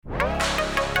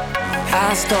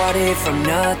I started from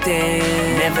nothing,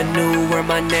 never knew where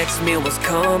my next meal was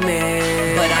coming.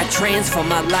 But I transform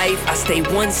my life, I stay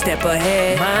one step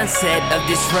ahead. Mindset of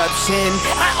disruption,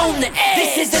 I own the edge.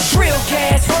 This is the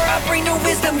ThrillCast, where I bring the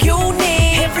wisdom you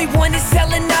need. Everyone is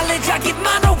selling knowledge, I give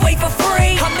mine away for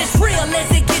free. I'm as real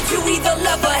as it gets, you either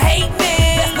love or hate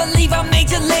me. Best believe I'm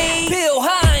major league, Bill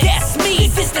Hines, that's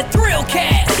me. This is the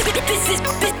ThrillCast,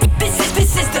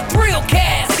 this is the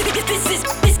ThrillCast.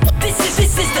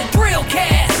 This is the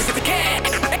ThrillCast.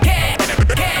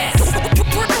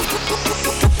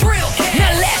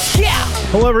 Now let's go.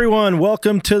 Hello, everyone.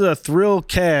 Welcome to the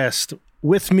ThrillCast.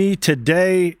 With me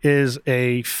today is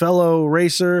a fellow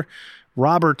racer,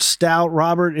 Robert Stout.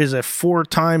 Robert is a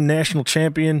four-time national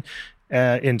champion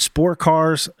in sport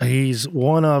cars. He's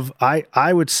one of,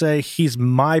 I would say he's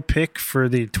my pick for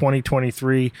the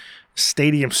 2023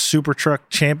 Stadium Super Truck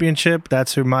Championship.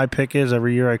 That's who my pick is.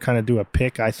 Every year I kind of do a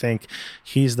pick. I think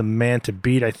he's the man to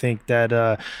beat. I think that,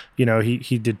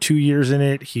 he did 2 years in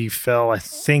it. He fell, I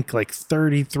think, like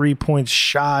 33 points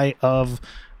shy of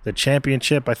the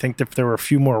championship. I think if there were a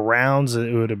few more rounds,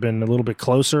 it would have been a little bit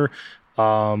closer.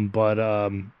 Congrats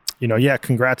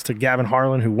to Gavin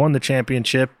Harlan, who won the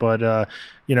championship. But,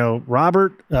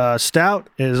 Robert Stout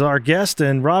is our guest.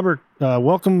 And Robert,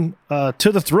 welcome to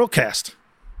the ThrillCast.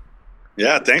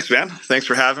 Yeah, thanks, man. Thanks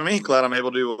for having me. Glad I'm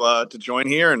able to join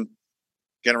here and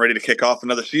getting ready to kick off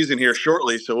another season here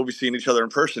shortly. So we'll be seeing each other in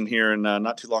person here in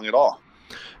not too long at all.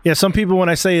 Yeah, some people, when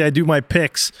I say I do my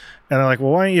picks, and they're like,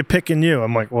 well, why aren't you picking you?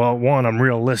 I'm like, well, one, I'm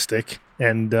realistic.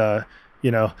 And, the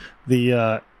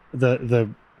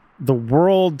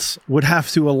world would have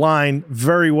to align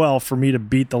very well for me to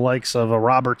beat the likes of a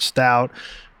Robert Stout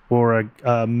or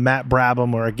a Matt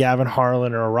Brabham or a Gavin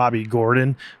Harlan or a Robbie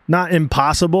Gordon. Not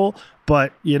impossible,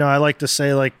 but, I like to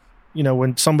say, like,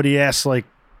 when somebody asks, like,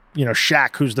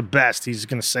 Shaq, who's the best, he's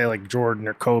going to say, like, Jordan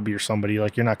or Kobe or somebody.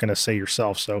 Like, you're not going to say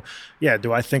yourself. So, yeah,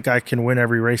 do I think I can win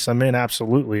every race I'm in?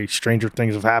 Absolutely. Stranger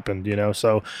things have happened,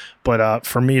 So, but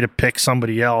for me to pick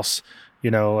somebody else,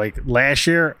 like last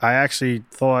year, I actually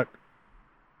thought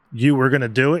you were going to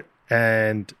do it.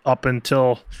 And up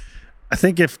until, I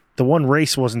think if the one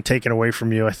race wasn't taken away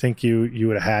from you, I think you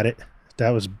would have had it. That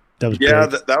was yeah,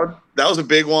 big. that was a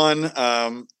big one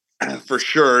for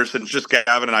sure. Since just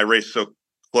Gavin and I raced so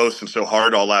close and so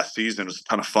hard all last season, it was a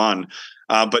ton of fun.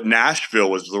 But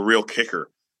Nashville was the real kicker.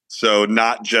 So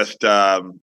not just I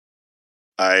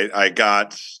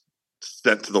got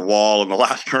sent to the wall in the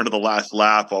last turn of the last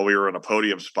lap while we were in a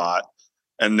podium spot,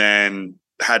 and then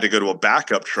had to go to a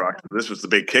backup truck. This was the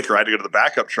big kicker. I had to go to the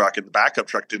backup truck, and the backup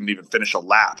truck didn't even finish a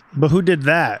lap. But who did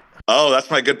that? Oh, that's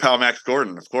my good pal, Max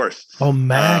Gordon, of course. Oh,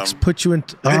 Max put you in.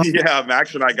 Yeah,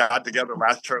 Max and I got together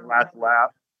last turn, last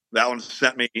lap. That one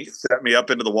sent me up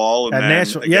into the wall. And at then,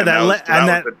 Nashville. Again,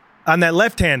 yeah, on that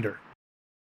left-hander.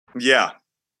 Yeah.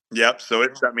 Yep. So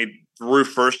it sent me through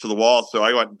first to the wall. So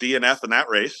I went DNF in that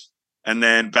race, and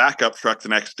then backup truck the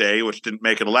next day, which didn't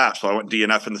make it a lap. So I went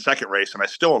DNF in the second race, and I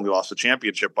still only lost the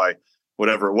championship by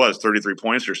whatever it was, 33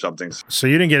 points or something. So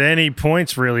you didn't get any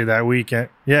points really that weekend.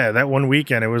 Yeah, that one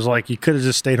weekend, it was like you could have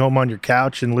just stayed home on your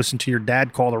couch and listened to your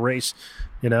dad call the race,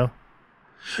 Yeah,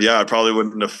 I probably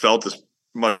wouldn't have felt as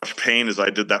much pain as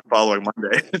I did that following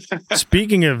Monday.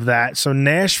 Speaking of that, so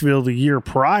Nashville the year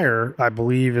prior, I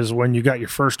believe, is when you got your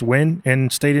first win in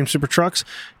Stadium Super Trucks,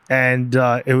 and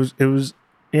it was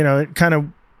it kind of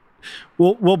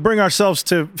we'll bring ourselves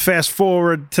to fast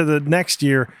forward to the next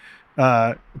year,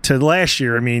 to last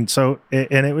year. I mean,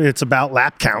 it's about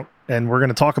lap count, and we're going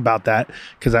to talk about that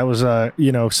because that was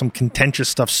some contentious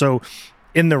stuff. So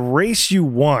in the race you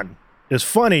won, it's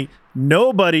funny.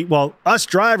 Us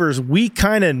drivers, we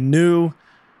kind of knew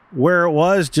where it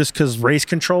was just because race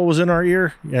control was in our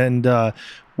ear, and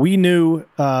we knew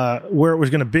where it was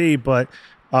going to be. But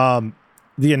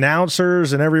the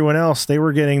announcers and everyone else, they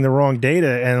were getting the wrong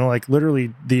data, and like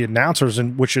literally the announcers,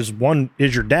 and which is one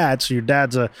is your dad. So your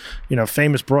dad's a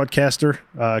famous broadcaster,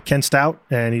 Ken Stout,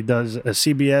 and he does a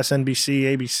CBS,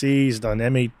 NBC, ABC. He's done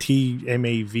MAV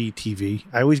TV.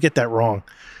 I always get that wrong.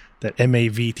 That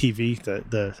MAV TV,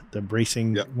 the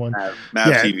racing one,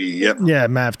 MAV TV, yep, yeah,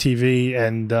 MAV TV,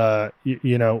 and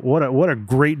what a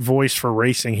great voice for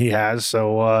racing he has.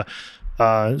 So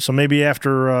maybe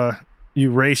after you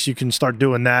race, you can start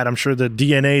doing that. I'm sure the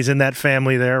DNA's in that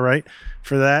family there, right?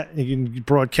 For that, you can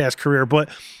broadcast career. But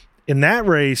in that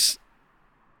race,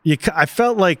 I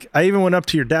felt like I even went up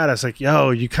to your dad. I was like,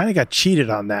 "Yo, you kind of got cheated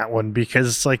on that one because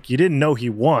it's like you didn't know he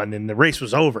won and the race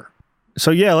was over."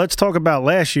 So yeah, let's talk about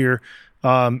last year,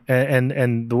 and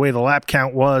the way the lap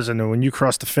count was, and then when you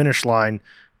crossed the finish line,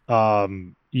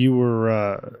 you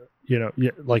were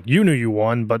like you knew you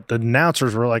won, but the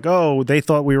announcers were like, oh, they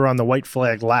thought we were on the white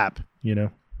flag lap,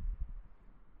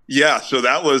 Yeah, so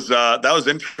that was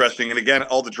interesting. And again,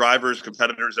 all the drivers,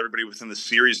 competitors, everybody within the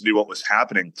series knew what was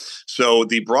happening. So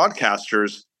the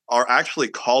broadcasters are actually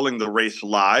calling the race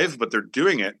live, but they're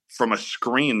doing it from a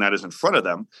screen that is in front of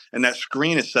them. And that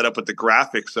screen is set up with the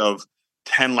graphics of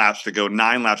 10 laps to go,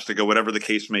 9 laps to go, whatever the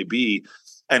case may be.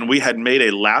 And we had made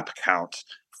a lap count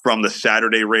from the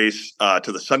Saturday race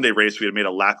to the Sunday race. We had made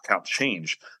a lap count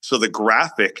change. So the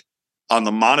graphic on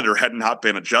the monitor had not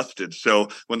been adjusted. So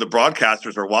when the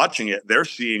broadcasters are watching it, they're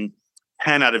seeing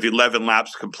 10 out of 11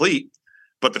 laps complete,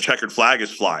 but the checkered flag is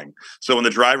flying. So in the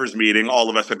drivers' meeting, all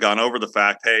of us had gone over the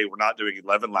fact, hey, we're not doing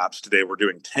 11 laps today, we're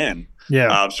doing 10.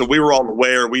 Yeah. So we were all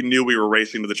aware. We knew we were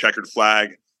racing to the checkered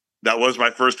flag. That was my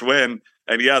first win.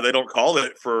 And yeah, they don't call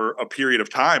it for a period of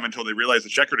time until they realize the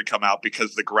checkered had come out,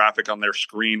 because the graphic on their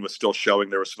screen was still showing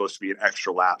there was supposed to be an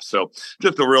extra lap. So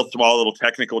just a real small little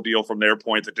technical deal from their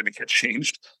point that didn't get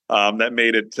changed. That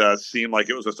made it seem like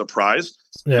it was a surprise.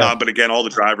 Yeah. But again, all the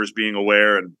drivers being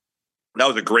aware, and that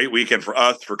was a great weekend for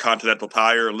us, for Continental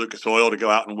Tire and Lucas Oil to go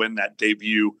out and win that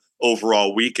debut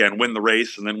overall weekend, win the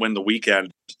race, and then win the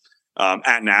weekend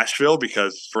at Nashville.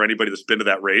 Because for anybody that's been to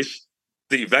that race,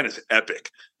 the event is epic.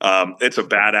 It's a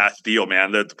badass deal,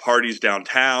 man. The parties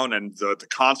downtown and the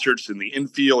concerts in the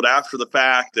infield after the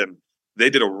fact. And they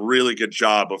did a really good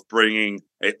job of bringing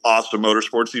an awesome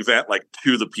motorsports event like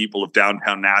to the people of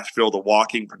downtown Nashville, the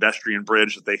walking pedestrian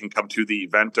bridge that they can come to the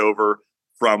event over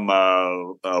from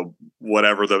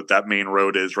whatever that main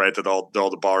road is, right? That all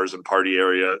the bars and party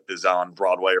area is on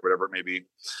Broadway or whatever it may be.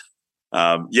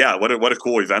 Yeah, what a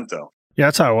cool event though. Yeah,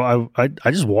 that's how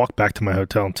I just walk back to my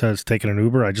hotel instead of taking an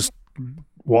Uber. I just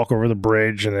walk over the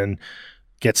bridge and then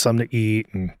get something to eat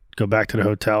and go back to the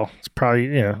hotel. It's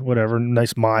probably, whatever,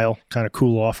 nice mile, kind of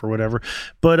cool off or whatever.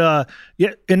 But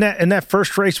yeah, in that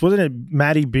first race, wasn't it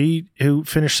Matty B who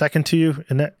finished second to you?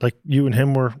 And that, like, you and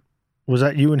him was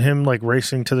that you and him like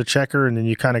racing to the checker, and then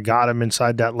you kind of got him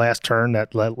inside that last turn,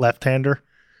 that left-hander?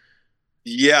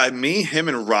 Yeah, him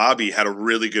and Robbie had a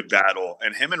really good battle,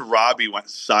 and him and Robbie went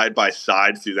side by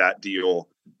side through that deal.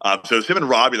 So it was him and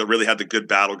Robbie that really had the good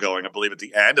battle going, I believe, at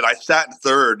the end. And I sat in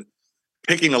third,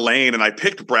 picking a lane, and I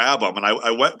picked Brabham, and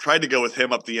I tried to go with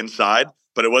him up the inside,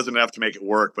 but it wasn't enough to make it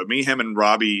work. But him and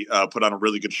Robbie put on a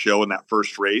really good show in that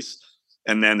first race,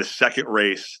 and then the second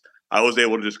race, I was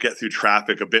able to just get through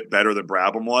traffic a bit better than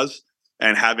Brabham was.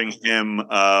 And having him,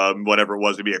 whatever it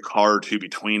was, to be a car or two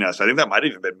between us. I think that might have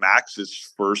even been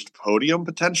Max's first podium,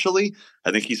 potentially.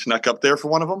 I think he snuck up there for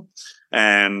one of them.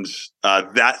 And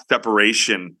that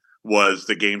separation was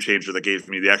the game changer that gave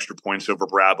me the extra points over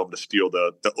Brabham to steal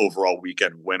the overall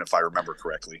weekend win, if I remember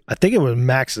correctly. I think it was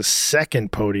Max's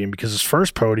second podium, because his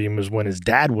first podium was when his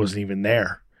dad wasn't even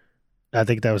there. I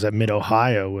think that was at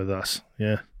Mid-Ohio with us.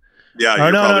 Yeah. Yeah,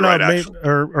 you're probably right,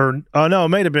 actually. No, it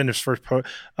may have been his first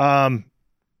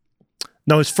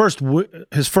No, his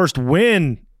first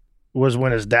win was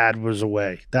when his dad was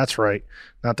away. That's right.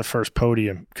 Not the first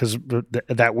podium, because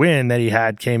that win that he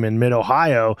had came in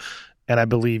Mid-Ohio, and I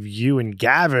believe you and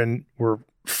Gavin were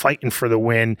fighting for the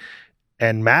win,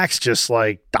 and Max just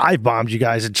like dive bombed you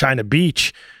guys at China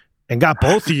Beach and got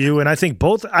both of you. And I think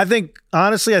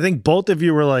honestly both of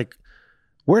you were like,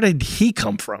 where did he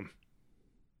come from?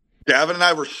 Gavin and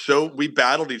I we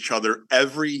battled each other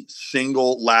every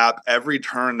single lap, every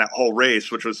turn, that whole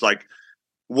race, which was like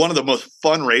one of the most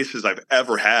fun races I've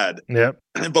ever had. Yep.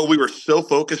 But we were so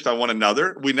focused on one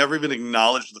another. We never even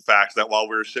acknowledged the fact that while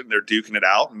we were sitting there duking it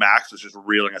out, Max was just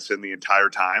reeling us in the entire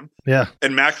time. Yeah.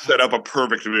 And Max set up a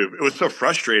perfect move. It was so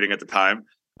frustrating at the time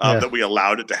that we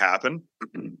allowed it to happen.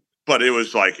 But it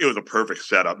was a perfect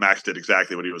setup. Max did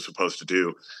exactly what he was supposed to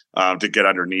do to get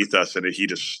underneath us. And he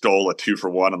just stole a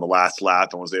 2-for-1 on the last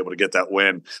lap and was able to get that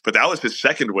win. But that was his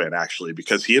second win, actually,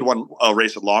 because he had won a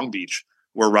race at Long Beach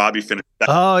where Robbie finished.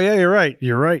 Oh, yeah, you're right.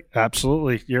 You're right.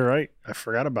 Absolutely. You're right. I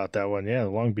forgot about that one. Yeah, the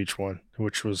Long Beach one,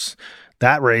 which was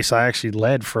that race. I actually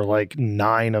led for like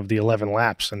 9 of the 11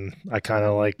 laps, and I kind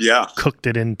of cooked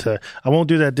it into – I won't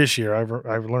do that this year.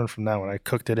 I've learned from that one. I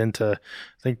cooked it into,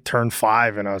 I think, turn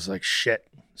 5, and I was like, shit.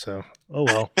 So, oh,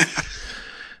 well.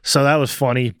 So that was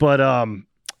funny. But,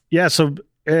 yeah, so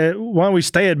why don't we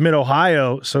stay at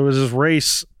Mid-Ohio? So it was this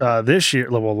race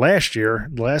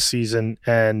last season,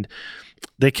 and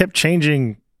they kept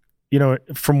changing –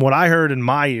 from what I heard in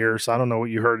my ears, I don't know what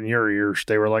you heard in your ears.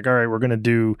 They were like, all right, we're going to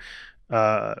do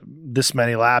this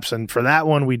many laps. And for that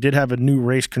one, we did have a new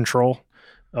race control.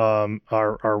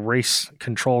 Our race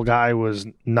control guy was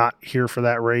not here for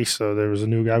that race. So there was a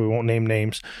new guy. We won't name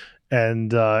names.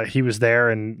 and he was there,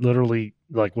 and literally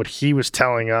like what he was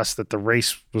telling us that the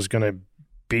race was going to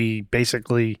be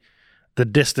basically the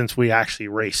distance we actually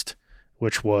raced,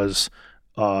 which was,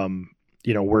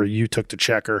 where you took the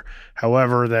checker.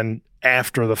 However, then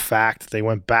after the fact, they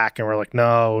went back and were like,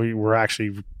 no, it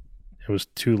was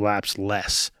 2 laps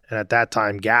less. And at that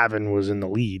time, Gavin was in the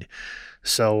lead.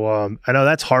 So I know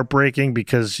that's heartbreaking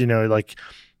because,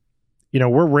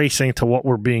 we're racing to what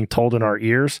we're being told in our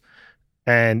ears.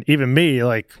 And even me,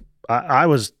 like I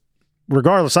was,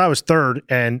 regardless, I was third,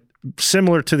 and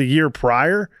similar to the year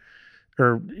prior,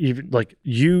 or even like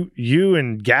you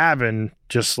and Gavin,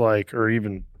 just like, or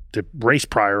even the race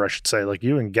prior, I should say, like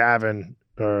you and Gavin,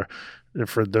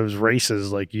 for those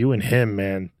races, like you and him,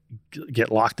 man,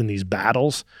 get locked in these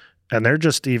battles, and they're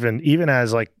just even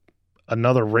as like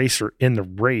another racer in the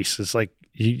race, it's like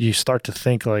you start to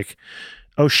think like,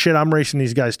 oh shit, I'm racing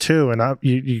these guys too. And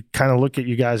you kind of look at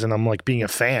you guys, and I'm like being a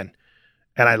fan,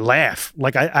 and I laugh.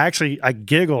 Like I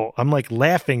giggle. I'm like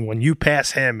laughing when you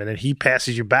pass him and then he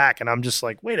passes you back. And I'm just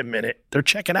like, wait a minute, they're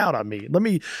checking out on me. Let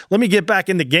me get back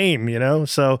in the game,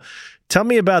 So tell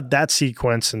me about that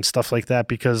sequence and stuff like that,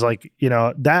 because like,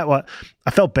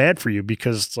 I felt bad for you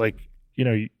because like,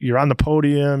 you're on the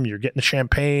podium, you're getting the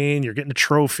champagne, you're getting the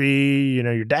trophy,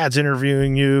 your dad's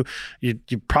interviewing you. You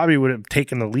probably would have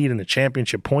taken the lead in the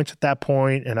championship points at that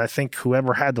point. And I think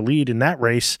whoever had the lead in that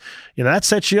race, that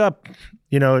sets you up,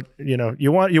 you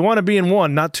want to be in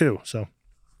 1, not 2. So.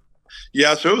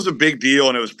 Yeah. So it was a big deal,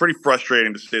 and it was pretty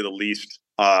frustrating to say the least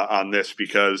on this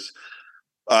because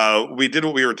we did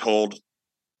what we were told.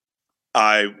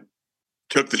 I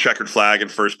took the checkered flag in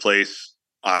first place.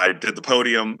 I did the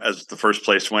podium as the first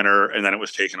place winner, and then it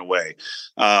was taken away.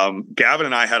 Gavin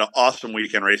and I had an awesome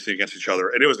weekend racing against each other,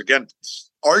 and it was, again,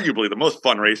 arguably the most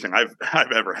fun racing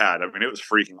I've ever had. I mean, it was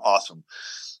freaking awesome.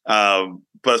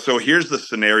 But so here's the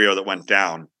scenario that went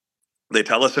down. They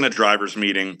tell us in a driver's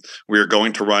meeting, we are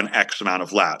going to run X amount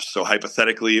of laps. So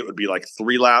hypothetically, it would be like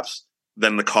 3 laps.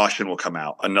 Then the caution will come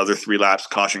out. Another 3 laps,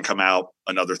 caution come out.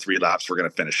 Another 3 laps, we're going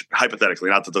to finish. Hypothetically,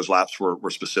 not that those laps were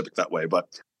specific that way, but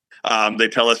they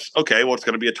tell us, okay, well, it's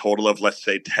going to be a total of, let's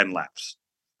say, 10 laps.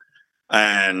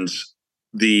 And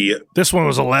this one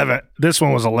was 11. This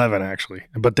one was 11 actually,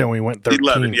 but then we went 13.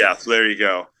 11, yeah. So there you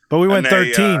go. But we went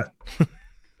 13.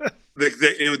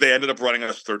 They ended up running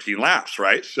us 13 laps,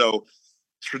 right? So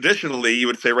traditionally, you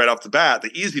would say right off the bat,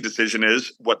 the easy decision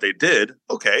is what they did.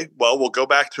 Okay, well, we'll go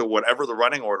back to whatever the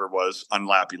running order was on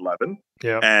lap 11,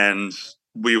 and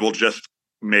we will just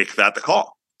make that the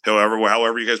call. However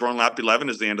you guys were on lap 11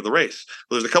 is the end of the race.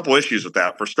 Well, there's a couple issues with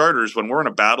that. For starters, when we're in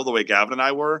a battle the way Gavin and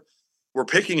I were, we're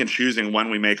picking and choosing when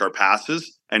we make our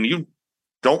passes, and you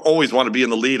don't always want to be in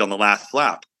the lead on the last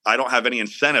lap. I don't have any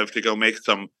incentive to go make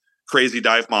some crazy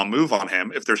dive bomb move on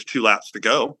him if there's 2 laps to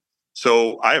go.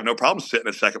 So I have no problem sitting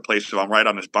in second place if I'm right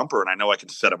on his bumper and I know I can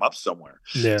set him up somewhere.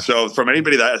 Yeah. So from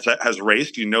anybody that has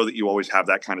raced, you know that you always have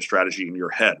that kind of strategy in your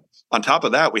head. On top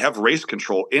of that, we have race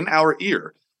control in our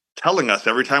ear telling us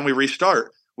every time we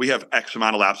restart, we have X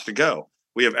amount of laps to go.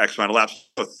 We have X amount of laps,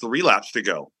 so 3 laps to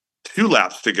go, 2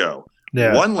 laps to go,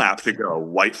 1 lap to go.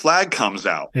 White flag comes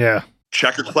out. Yeah.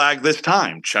 Checkered flag this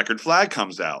time. Checkered flag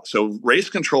comes out. So race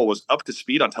control was up to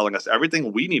speed on telling us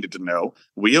everything we needed to know.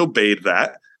 We obeyed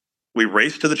that. We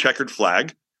raced to the checkered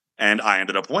flag, and I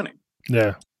ended up winning.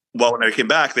 Yeah. Well, when they came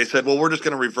back, they said, well, we're just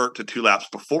going to revert to 2 laps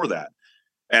before that.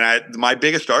 And my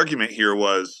biggest argument here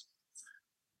was,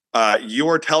 you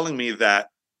are telling me that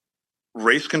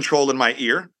race control in my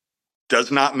ear does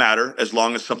not matter as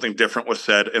long as something different was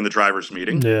said in the driver's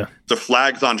meeting. Yeah. The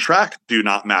flags on track do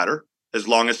not matter as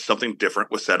long as something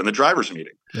different was said in the driver's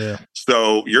meeting. Yeah.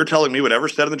 So you're telling me whatever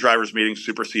said in the driver's meeting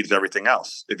supersedes everything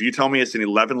else. If you tell me it's an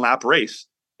 11-lap race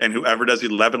and whoever does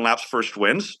 11 laps first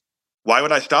wins, why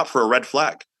would I stop for a red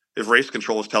flag? If race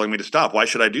control is telling me to stop, why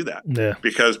should I do that? Yeah.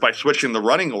 Because by switching the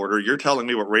running order, you're telling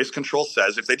me what race control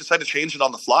says. If they decide to change it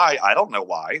on the fly, I don't know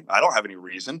why. I don't have any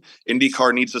reason.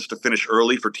 IndyCar needs us to finish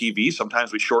early for TV.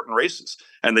 Sometimes we shorten races.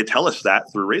 And they tell us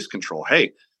that through race control.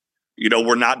 Hey,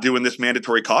 we're not doing this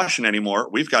mandatory caution anymore.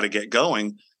 We've got to get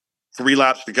going. 3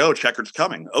 laps to go. Checkered's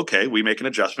coming. Okay, we make an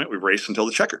adjustment. We race until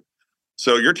the checkered.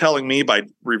 So you're telling me by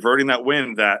reverting that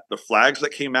win that the flags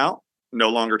that came out no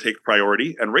longer take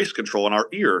priority, and race control in our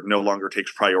ear no longer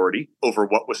takes priority over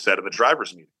what was said in the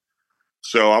driver's meeting.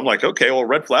 So I'm like, okay, well,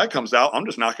 red flag comes out. I'm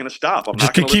just not going to stop. I'm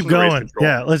not going to keep going.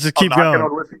 Yeah, let's just keep going. I'm not going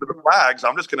to listen to the flags.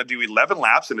 I'm just going to do 11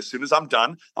 laps, and as soon as I'm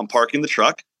done, I'm parking the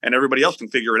truck, and everybody else can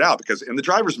figure it out. Because in the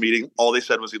driver's meeting, all they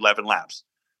said was 11 laps,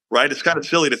 right? It's kind of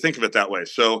silly to think of it that way.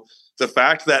 So the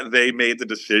fact that they made the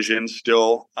decision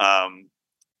still,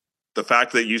 the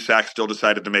fact that USAC still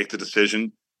decided to make the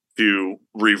decision to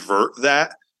revert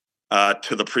that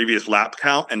to the previous lap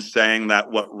count and saying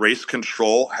that what race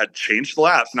control had changed the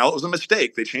laps. Now, it was a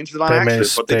mistake. They changed it on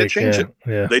accident, but they did change it.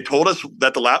 Yeah. They told us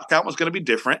that the lap count was going to be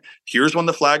different. Here's when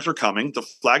the flags are coming. The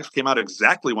flags came out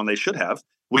exactly when they should have.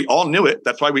 We all knew it.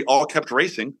 That's why we all kept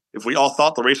racing. If we all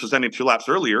thought the race was ending 2 laps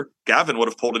earlier, Gavin would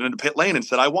have pulled it into pit lane and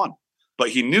said, I won. But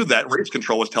he knew that race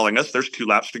control was telling us there's 2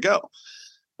 laps to go.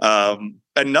 And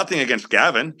nothing against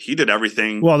Gavin. He did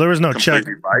everything. Well, there was no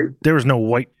right. There was no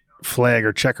white flag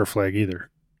or checker flag either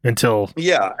until.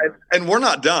 Yeah. And we're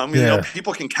not dumb. You know,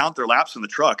 people can count their laps in the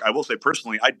truck. I will say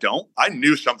personally, I don't. I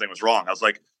knew something was wrong. I was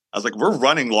like, we're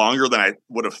running longer than I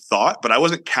would have thought, but I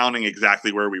wasn't counting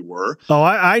exactly where we were. Oh,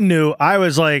 I knew. I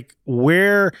was like,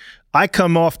 where I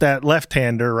come off that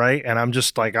left-hander, right? And I'm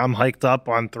just like, I'm hiked up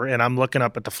on 3, and I'm looking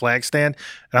up at the flag stand,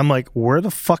 and I'm like, where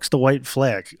the fuck's the white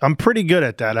flag? I'm pretty good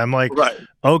at that. I'm like, right.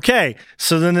 Okay.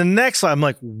 So then the next lap, I'm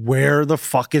like, where the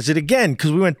fuck is it again?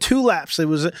 Because we went 2 laps. It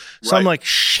was so I'm like,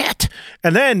 shit.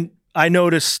 And then I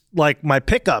noticed like my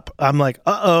pickup. I'm like,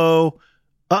 uh-oh.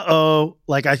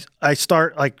 Like I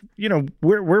start like, you know,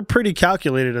 we're pretty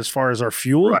calculated as far as our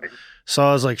fuel. Right. So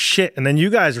I was like, shit. And then you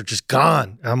guys are just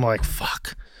gone. I'm like,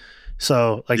 fuck.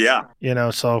 So like, you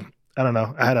know, so I don't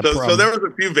know. I had a problem. So there was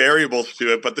a few variables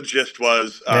to it, but the gist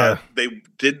was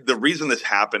the reason this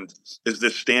happened is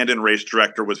this stand-in race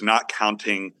director was not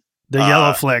counting the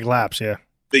yellow flag laps.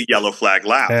 The yellow flag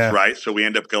laps. Right. So we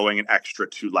end up going an extra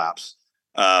 2 laps.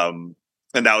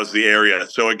 And that was the area.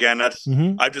 So again, that's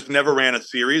I've just never ran a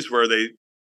series where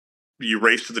you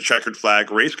race to the checkered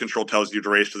flag. Race control tells you to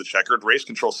race to the checkered. Race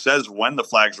control says when the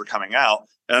flags are coming out,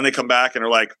 and then they come back and are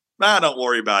like, "Nah, don't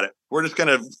worry about it. We're just going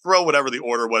to throw whatever the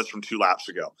order was from 2 laps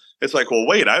ago." It's like, well,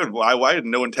 wait, I had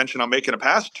no intention on making a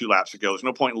pass 2 laps ago. There's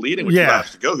no point in leading with 2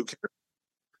 laps to go. Who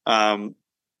cares?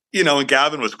 You know, and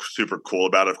Gavin was super cool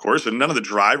about it, of course. And none of the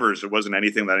drivers, it wasn't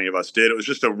anything that any of us did. It was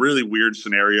just a really weird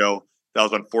scenario. That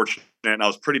was unfortunate, and I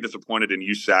was pretty disappointed in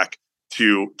USAC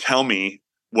to tell me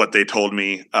what they told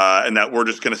me, and that we're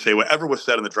just going to say whatever was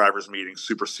said in the drivers' meeting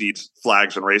supersedes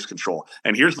flags and race control.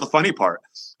 And here's the funny part.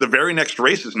 The very next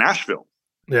race is Nashville.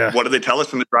 Yeah. What do they tell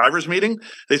us in the drivers' meeting?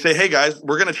 They say, hey, guys,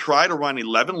 we're going to try to run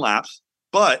 11 laps,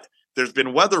 but there's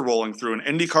been weather rolling through, and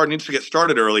IndyCar needs to get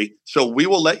started early, so we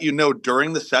will let you know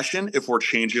during the session if we're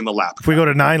changing the lap. If we go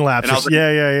to 9 laps,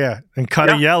 and cut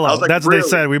a yellow. Like, that's what they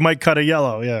said. We might cut a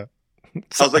yellow,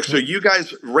 I was like, so you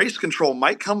guys, race control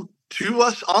might come to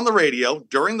us on the radio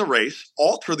during the race,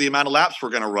 alter the amount of laps we're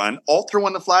going to run, alter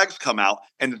when the flags come out,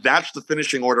 and that's the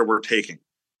finishing order we're taking.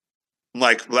 I'm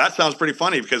like, well, that sounds pretty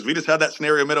funny because we just had that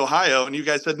scenario mid-Ohio, and you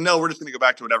guys said, no, we're just going to go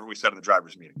back to whatever we said in the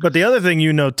drivers' meeting. But the other thing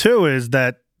you know, too, is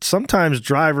that sometimes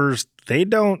drivers,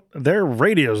 their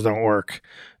radios don't work.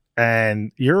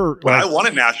 And you're when I won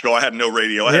at Nashville, I had no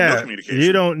radio. I had no communication.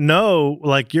 You don't know,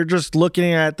 like you're just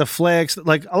looking at the flags.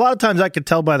 Like a lot of times I could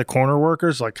tell by the corner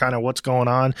workers, like kind of what's going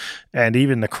on, and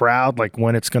even the crowd, like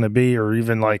when it's going to be, or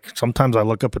even like sometimes I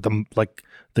look up at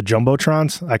the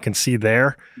jumbotrons, I can see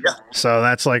there. Yeah. So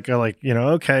that's like you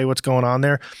know, okay, what's going on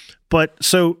there? But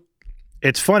so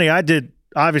it's funny. I did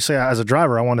obviously as a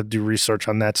driver, I wanted to do research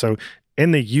on that. So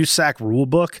in the USAC rule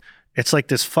book, it's like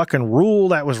this fucking rule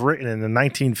that was written in the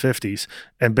 1950s.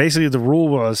 And basically the rule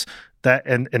was that,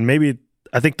 and maybe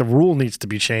I think the rule needs to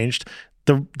be changed.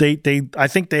 I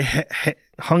think they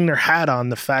hung their hat on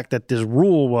the fact that this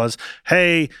rule was,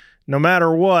 hey, no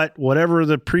matter whatever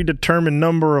the predetermined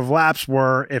number of laps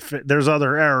were, if there's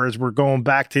other errors, we're going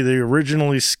back to the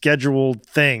originally scheduled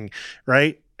thing,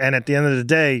 right? And at the end of the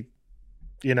day,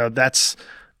 you know, that's,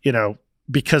 you know,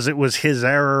 because it was his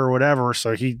error or whatever,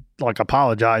 so he like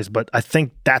apologized. But I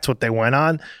think that's what they went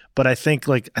on. But I think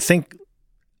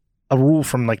a rule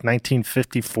from like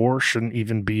 1954 shouldn't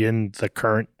even be in the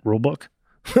current rule book.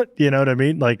 You know what I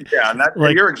mean? Like, yeah,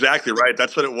 and you're exactly right.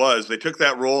 That's what it was. They took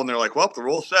that rule and they're like, well, the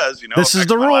rule says, you know, this is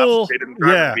the rule.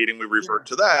 Meeting, we revert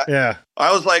to that. Yeah.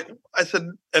 I was like, I said,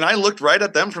 and I looked right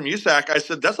at them from USAC. I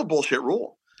said, that's a bullshit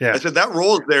rule. Yeah. I said, that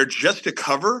rule is there just to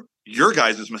cover your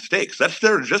guys' mistakes. That's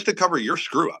there just to cover your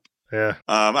screw up. Yeah.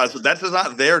 I said, that's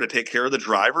not there to take care of the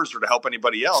drivers or to help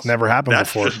anybody else. It's never happened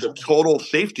before. That's just a total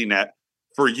safety net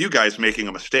for you guys making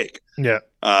a mistake. Yeah.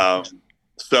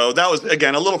 So that was,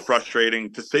 again, a little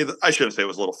frustrating to say that. I shouldn't say it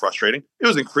was a little frustrating. It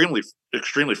was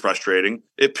extremely frustrating.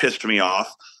 It pissed me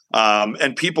off.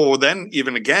 And people will then,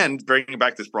 even again, bringing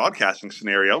back this broadcasting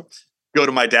scenario, go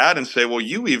to my dad and say, well,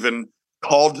 you even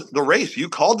called the race. You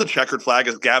called the checkered flag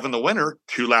as Gavin the winner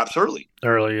 2 laps early.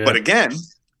 Yeah. But again,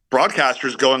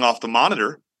 broadcasters going off the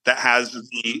monitor that has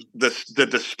the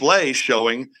display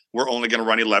showing we're only going to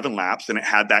run 11 laps, and it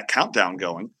had that countdown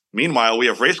going. Meanwhile, we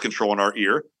have race control in our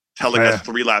ear telling us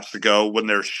 3 laps to go when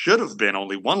there should have been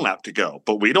only 1 lap to go.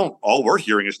 But all we're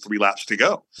hearing is 3 laps to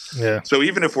go. Yeah. So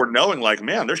even if we're knowing like,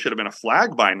 man, there should have been a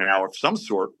flag by now of some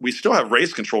sort, we still have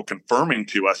race control confirming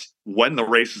to us when the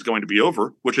race is going to be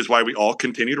over, which is why we all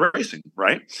continued racing,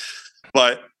 right?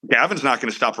 But Gavin's not going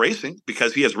to stop racing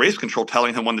because he has race control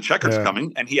telling him when the checkered's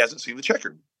coming, and he hasn't seen the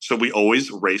checkered. So we always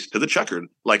race to the checkered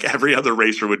like every other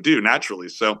racer would do naturally.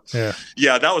 So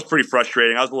yeah, that was pretty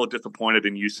frustrating. I was a little disappointed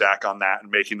in USAC on that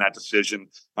and making that decision.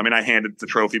 I mean, I handed the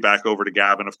trophy back over to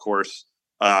Gavin, of course,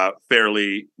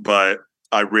 fairly, but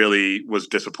I really was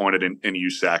disappointed in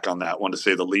USAC on that one, to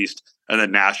say the least. And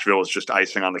then Nashville was just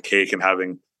icing on the cake, and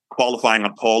having qualifying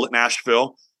on pole at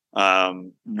Nashville,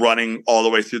 running all the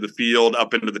way through the field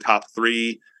up into the top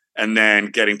 3, and then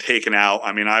getting taken out.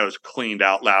 I mean, I was cleaned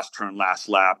out last turn, last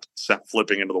lap, sent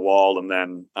flipping into the wall, and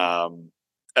then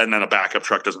a backup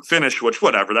truck doesn't finish, which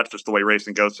whatever, that's just the way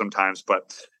racing goes sometimes.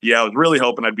 But yeah, I was really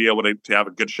hoping I'd be able to have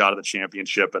a good shot at the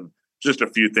championship, and just a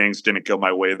few things didn't go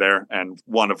my way there. And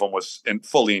one of them was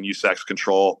fully in USAC's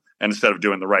control. And instead of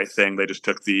doing the right thing, they just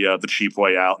took the cheap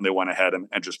way out, and they went ahead and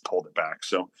just pulled it back.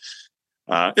 So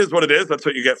is what it is. That's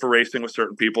what you get for racing with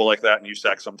certain people like that in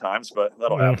USAC sometimes, but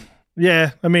that'll happen.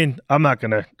 Yeah. I mean, I'm not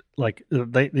going to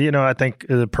I think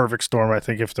the perfect storm, I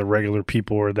think if the regular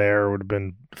people were there, it would have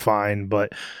been fine.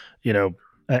 But,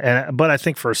 but I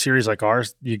think for a series like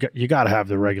ours, you got to have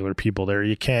the regular people there.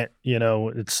 You can't,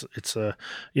 it's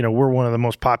we're one of the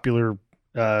most popular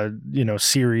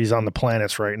series on the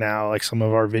planets right now. Like some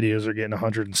of our videos are getting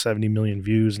 170 million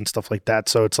views and stuff like that.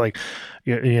 So it's like,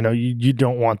 you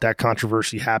don't want that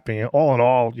controversy happening. All in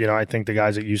all, I think the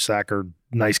guys at USAC are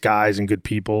nice guys and good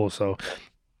people. So,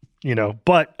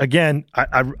 but again,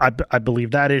 I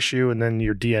believe that issue. And then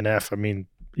your DNF, I mean,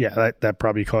 yeah, that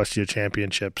probably cost you a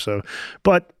championship. So,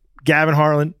 but Gavin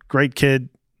Harlan, great kid,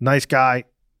 nice guy,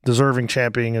 deserving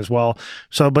champion as well.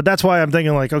 So, but that's why I'm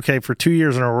thinking like, okay, for 2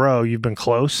 years in a row, you've been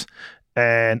close.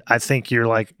 And I think you're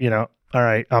like, all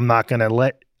right, I'm not going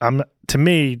to to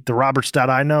me, the Robert Stout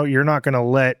I know, you're not going to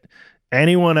let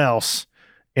anyone else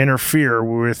interfere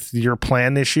with your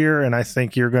plan this year. And I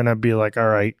think you're going to be like, all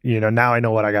right, now I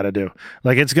know what I got to do.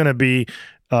 Like, it's going to be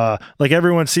like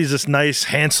everyone sees this nice,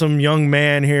 handsome young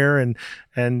man here. And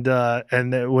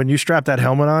when you strap that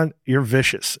helmet on, you're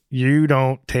vicious. You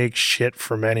don't take shit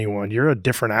from anyone. You're a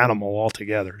different animal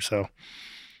altogether. So,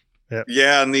 yeah.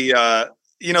 Yeah. And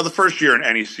the first year in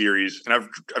any series, and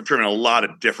I've driven a lot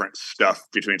of different stuff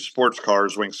between sports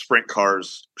cars, wing sprint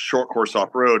cars, short course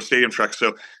off-road, stadium trucks.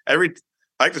 So I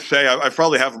like to say I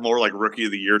probably have more like rookie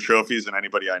of the year trophies than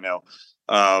anybody I know.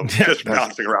 Just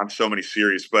bouncing around so many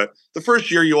series. But the first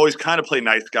year, you always kind of play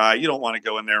nice guy. You don't want to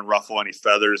go in there and ruffle any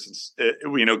feathers.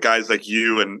 And, guys like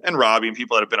you and Robbie and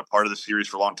people that have been a part of the series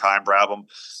for a long time, Brabham.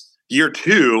 Year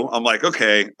 2, I'm like,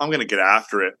 okay, I'm going to get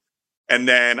after it. And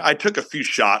then I took a few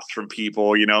shots from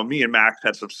people. Me and Max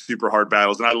had some super hard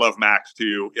battles, and I love Max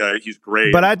too. He's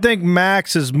great. But I think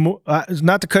Max is more,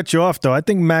 not to cut you off though, I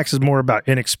think Max is more about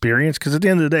inexperience, because at the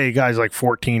end of the day, guys like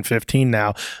 14, 15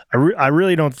 now. I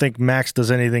really don't think Max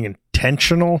does anything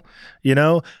intentional.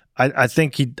 I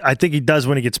think he does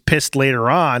when he gets pissed later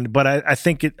on. But I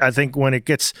think when it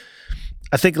gets,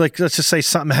 like, let's just say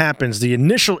something happens, the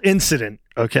initial incident,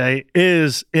 okay,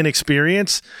 is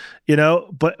inexperience,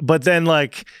 but then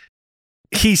like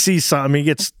he sees something, he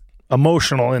gets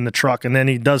emotional in the truck, and then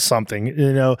he does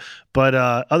something, but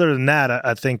other than that,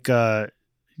 I think,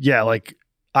 like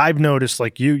I've noticed,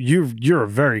 like you're a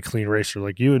very clean racer,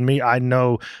 like you and me. I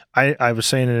know I was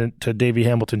saying it to Davey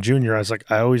Hamilton Jr. I was like,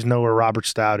 I always know where Robert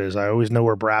Stout is. I always know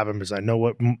where Brabham is. I know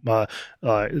what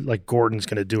like Gordon's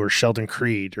going to do, or Sheldon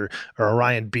Creed, or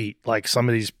Ryan Beat. Like some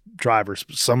of these drivers,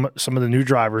 some of the new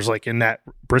drivers, like in that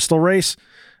Bristol race,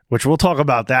 which we'll talk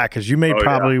about that, because you made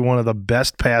probably one of the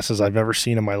best passes I've ever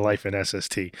seen in my life in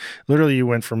SST. Literally, you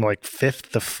went from like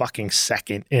 5th to fucking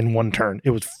 2nd in one turn.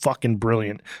 It was fucking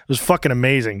brilliant. It was fucking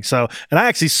amazing. So, and I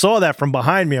actually saw that from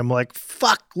behind me. I'm like,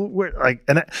 fuck, like,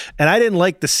 and I didn't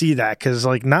like to see that, because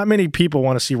like not many people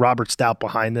want to see Robert Stout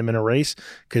behind them in a race,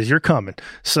 because you're coming.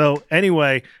 So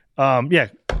anyway,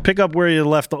 pick up where you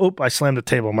left. Oh, I slammed the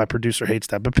table. My producer hates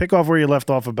that. But pick off where you left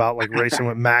off about like racing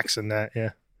with Max and that.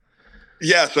 Yeah.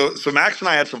 Yeah, so Max and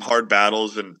I had some hard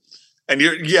battles, and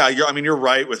you're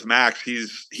right with Max.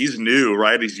 He's new,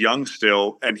 right? He's young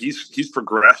still, and he's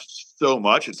progressed so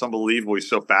much. It's unbelievable. He's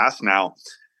so fast now,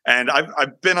 and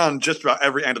I've been on just about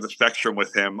every end of the spectrum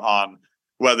with him, on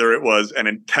whether it was an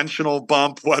intentional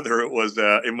bump, whether it was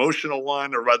an emotional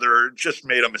one, or whether it just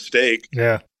made a mistake.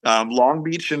 Yeah. Long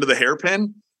Beach into the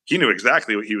hairpin. He knew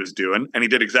exactly what he was doing, and he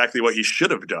did exactly what he should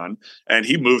have done, and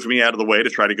he moved me out of the way to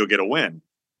try to go get a win.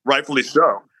 Rightfully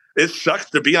so. it sucks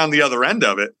to be on the other end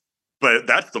of it, but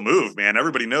that's the move, man.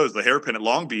 Everybody knows the hairpin at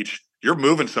Long Beach, you're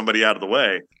moving somebody out of the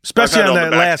way. Especially on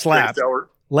that last lap.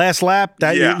 Last lap,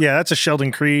 yeah, that's a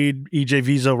Sheldon Creed, EJ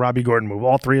Vizo, Robbie Gordon move.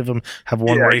 All three of them have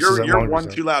won races at Long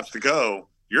Beach. You're 1-2 laps to go.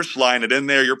 You're sliding it in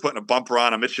there. You're putting a bumper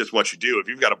on them. It's just what you do. If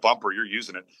you've got a bumper, you're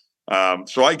using it.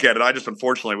 So I get it. I just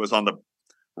unfortunately was on the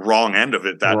wrong end of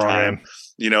it that time.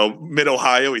 You know,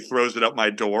 mid-Ohio, he throws it up my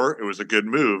door. It was a good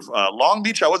move. Long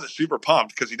Beach, I wasn't super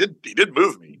pumped because he did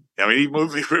move me. I mean, he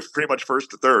moved me pretty much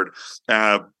first to third.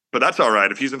 But that's all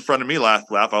right. If he's in front of me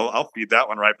last lap, I'll feed that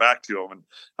one right back to him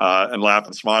and laugh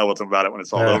and smile with him about it when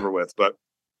it's all over with. But,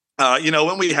 you know,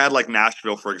 when we had like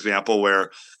Nashville, for example,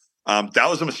 where that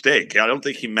was a mistake. I don't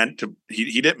think he meant to.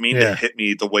 He didn't mean to hit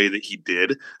me the way that he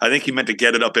did. I think he meant to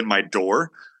get it up in my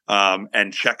door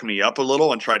and check me up a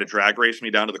little and try to drag race me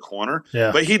down to the corner.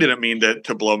 Yeah. But he didn't mean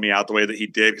to blow me out the way that he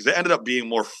did because it ended up being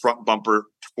more front bumper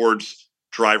towards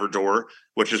driver door,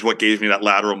 which is what gave me that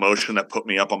lateral motion that put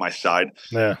me up on my side.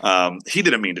 Yeah. He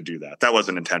didn't mean to do that. That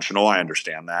wasn't intentional. I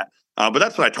understand that. But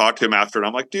that's when I talked to him after, and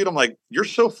I'm like, dude, you're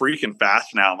so freaking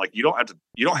fast now. I'm like, you don't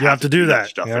have to do that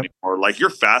stuff anymore. Like, you're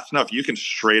fast enough. You can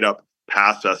straight up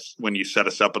pass us when you set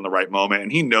us up in the right moment.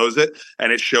 And he knows it.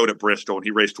 And it showed at Bristol, and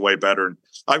he raced way better. And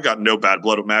I've got no bad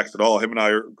blood with Max at all. Him and I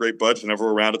are great buds whenever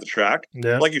we're around at the track.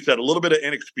 Yeah. Like you said, a little bit of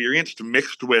inexperience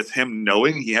mixed with him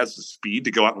knowing he has the speed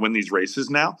to go out and win these races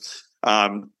now.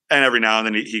 And every now and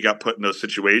then he got put in those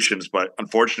situations, but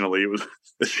unfortunately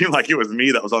it seemed like it was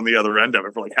me that was on the other end of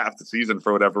it for like half the season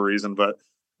for whatever reason. But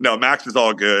no, Max is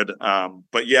all good.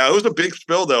 But yeah, it was a big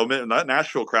spill though. That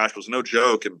Nashville crash was no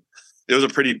joke. And it was a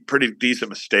pretty decent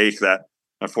mistake that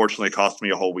unfortunately cost me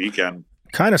a whole weekend.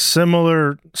 Kind of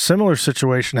similar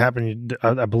situation happened.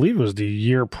 I believe it was the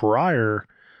year prior.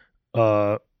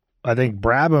 I think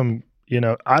Brabham,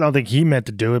 I don't think he meant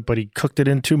to do it, but he cooked it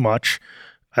in too much.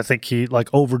 I think he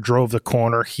overdrove the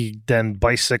corner. He then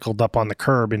bicycled up on the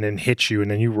curb and then hit you,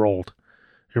 and then you rolled.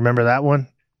 You remember that one?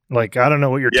 I don't know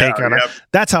what your take on it.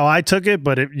 That's how I took it,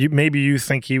 but maybe you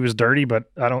think he was dirty, but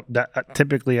I don't.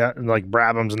 Typically,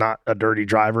 Brabham's not a dirty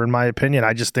driver in my opinion.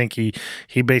 I just think he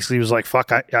basically was like, "Fuck!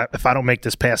 If I don't make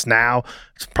this pass now,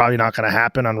 it's probably not going to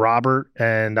happen on Robert."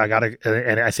 And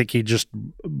and I think he just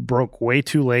broke way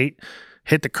too late,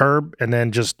 hit the curb, and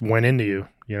then just went into you,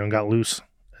 and got loose.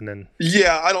 And then,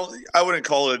 I wouldn't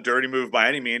call it a dirty move by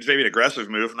any means. Maybe an aggressive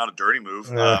move, not a dirty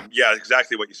move.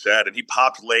 Exactly what you said. And he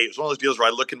popped late. It was one of those deals where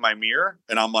I look in my mirror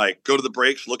and I'm like, go to the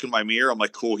brakes, look in my mirror. I'm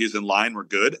like, cool, he's in line, we're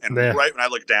good. And right when I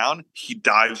look down, he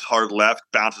dives hard left,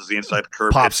 bounces the inside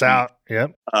curve, pops out.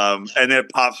 Yep. And then it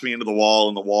pops me into the wall,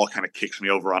 and the wall kind of kicks me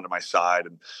over onto my side.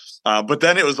 And but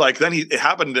then it was like, it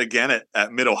happened again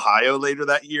at Mid-Ohio later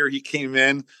that year. He came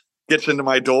in, gets into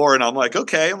my door, and I'm like,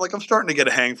 okay, I'm starting to get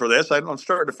a hang for this. I'm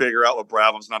starting to figure out what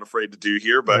Brabham's not afraid to do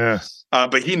here, but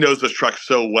he knows this truck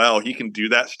so well. He can do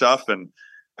that stuff. And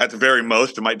at the very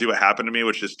most, it might do what happened to me,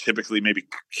 which is typically maybe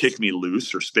kick me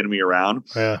loose or spin me around.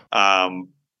 Yeah.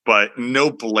 But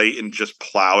no blatant just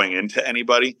plowing into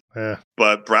anybody. Yeah.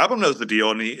 But Brabham knows the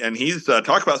deal, and he's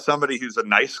talk about somebody who's a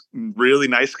really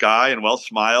nice guy and well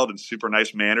smiled and super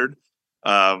nice mannered.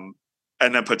 And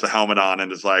then puts a helmet on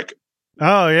and is like,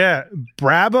 oh yeah,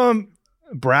 Brabham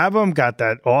got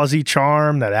that Aussie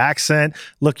charm, that accent.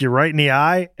 Look you right in the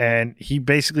eye, and he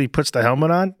basically puts the helmet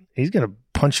on. He's gonna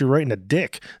punch you right in the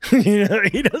dick. He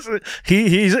doesn't.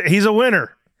 He's a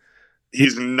winner.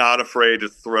 He's not afraid to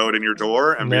throw it in your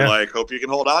door and be like, "Hope you can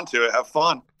hold on to it. Have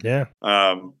fun." Yeah.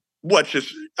 Which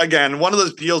is again one of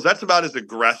those deals that's about as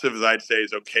aggressive as I'd say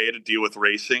is okay to deal with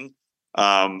racing.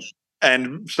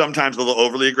 And sometimes a little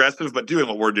overly aggressive, but doing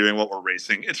what we're doing, what we're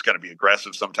racing, it's going to be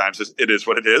aggressive sometimes. It is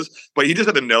what it is. But you just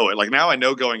have to know it. Like now I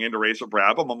know going into race with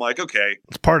Brabham, I'm like, okay.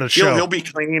 It's part of the show. He'll be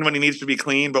clean when he needs to be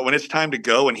clean. But when it's time to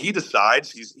go and he decides,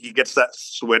 he gets that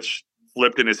switch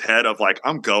flipped in his head of like,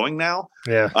 I'm going now.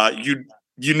 Yeah.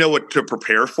 You know what to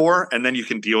prepare for, and then you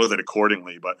can deal with it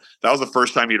accordingly. But that was the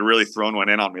first time he'd really thrown one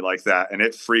in on me like that, and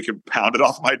it freaking pounded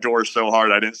off my door so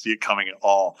hard I didn't see it coming at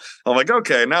all. I'm like,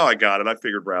 okay, now I got it. I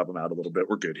figured Brabham out a little bit.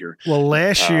 We're good here. Well,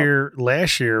 last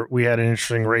year we had an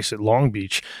interesting race at Long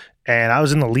Beach, and I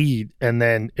was in the lead, and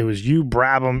then it was you,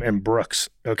 Brabham, and Brooks,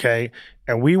 okay?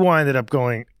 And we winded up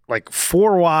going like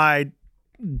 4 wide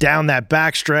down that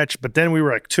back stretch, but then we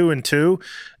were like 2 and 2.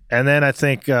 And then I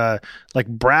think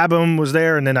Brabham was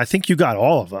there, and then I think you got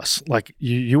all of us. Like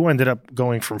you ended up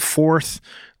going from 4th.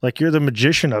 Like you're the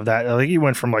magician of that. I think you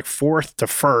went from like 4th to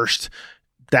 1st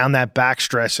down that back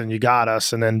stretch, and you got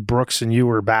us. And then Brooks and you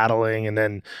were battling, and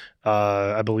then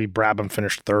I believe Brabham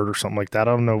finished 3rd or something like that.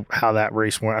 I don't know how that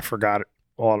race went. I forgot it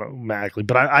automatically,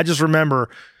 but I just remember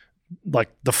like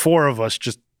the 4 of us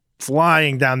just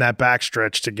flying down that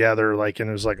backstretch together, like, and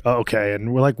it was like, oh, okay,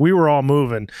 and we were all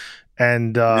moving,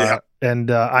 and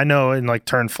I know in like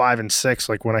turn 5 and 6,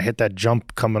 like when I hit that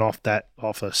jump coming off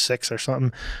of 6 or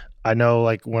something, I know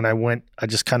like when I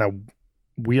just kind of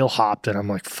wheel hopped, and I'm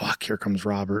like, fuck, here comes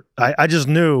Robert. I just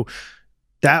knew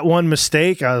that one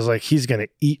mistake, I was like, he's gonna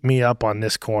eat me up on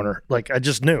this corner, like I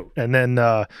just knew, and then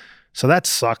so that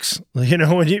sucks,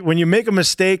 when you make a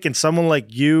mistake and someone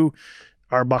like you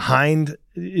are behind,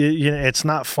 it's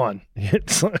not fun.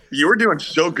 You were doing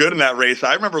so good in that race.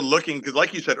 I remember looking, because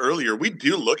like you said earlier, we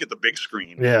do look at the big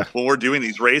screen when we're doing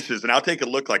these races, and I'll take a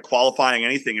look, like qualifying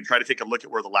anything, and try to take a look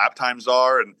at where the lap times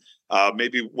are and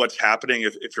maybe what's happening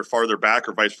if you're farther back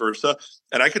or vice versa.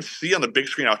 And I could see on the big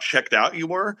screen how checked out you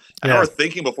were. And I was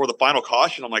thinking before the final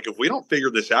caution, I'm like, if we don't figure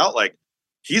this out, like,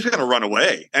 he's going to run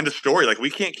away. End of story. Like,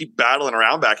 we can't keep battling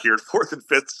around back here at 4th and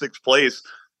 5th, 6th place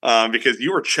because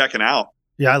you were checking out.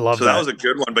 Yeah, I love that. So that was a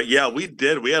good one. But yeah, we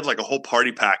did. We had like a whole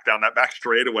party pack down that back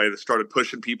straightaway that started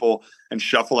pushing people and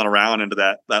shuffling around into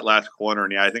that last corner.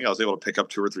 And yeah, I think I was able to pick up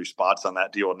 2 or 3 spots on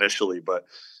that deal initially. But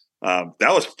that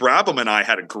was Brabham and I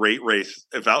had a great race.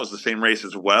 If that was the same race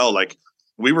as well, like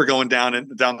we were going down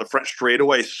the front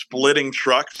straightaway, splitting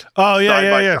trucks. Oh yeah,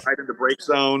 side by yeah. side into brake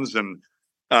zones. And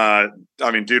I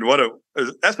mean, dude,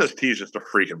 SST is just a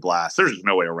freaking blast. There's just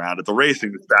no way around it. The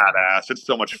racing is badass. It's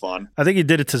so much fun. I think he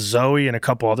did it to Zoe and a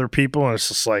couple other people, and it's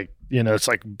just like, it's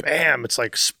like bam, it's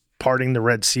like parting the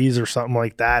Red Seas or something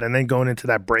like that, and then going into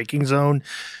that braking zone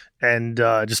and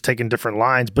just taking different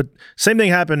lines. But same thing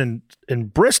happened in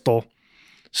Bristol.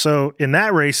 So in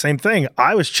that race, same thing.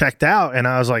 I was checked out, and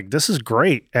I was like, this is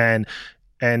great. And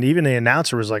even the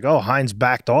announcer was like, oh, Hines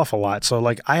backed off a lot. So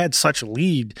like I had such a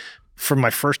lead for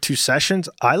my first 2 sessions.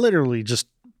 I literally just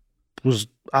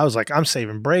I was like, I'm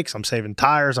saving brakes, I'm saving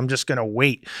tires, I'm just gonna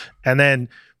wait. And then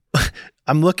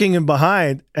I'm looking in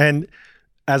behind, and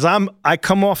as I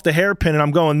come off the hairpin and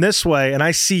I'm going this way, and I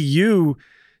see you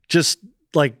just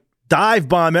like dive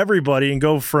bomb everybody and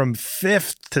go from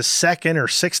 5th to 2nd or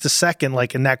 6th to 2nd,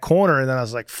 like in that corner. And then I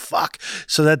was like, fuck.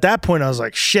 So at that point I was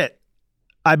like, shit,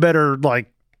 I better, like,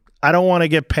 I don't want to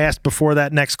get past before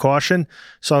that next caution.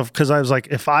 So, because I was like,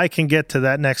 if I can get to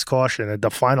that next caution, at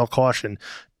the final caution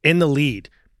in the lead,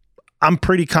 I'm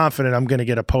pretty confident I'm going to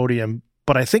get a podium,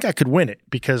 but I think I could win it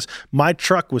because my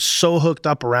truck was so hooked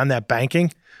up around that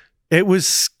banking. It was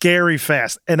scary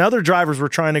fast. And other drivers were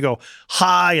trying to go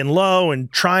high and low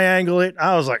and triangle it.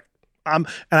 I was like, and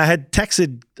I had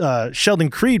texted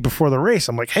Sheldon Creed before the race.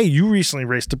 I'm like, hey, you recently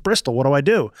raced at Bristol. What do I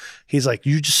do? He's like,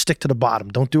 you just stick to the bottom.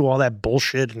 Don't do all that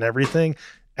bullshit and everything.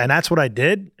 And that's what I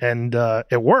did. And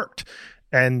it worked.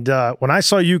 And when I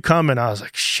saw you coming, I was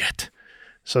like, shit.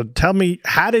 So tell me,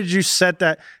 how'd you set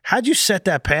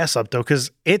that pass up though? Because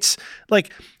it's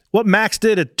like what Max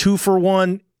did at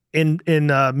 2-for-1 in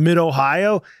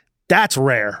mid-Ohio. That's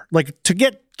rare. Like to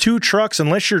get 2 trucks,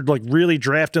 unless you're like really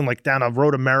drafting like down a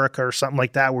Road America or something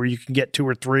like that, where you can get 2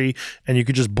 or 3 and you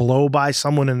could just blow by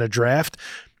someone in the draft.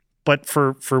 But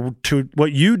for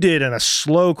what you did in a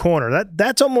slow corner,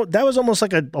 that was almost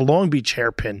like a Long Beach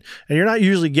hairpin, and you're not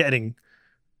usually getting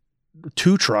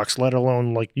 2 trucks, let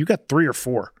alone like you got 3 or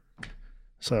 4.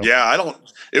 So yeah,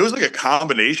 it was like a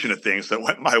combination of things that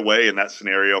went my way in that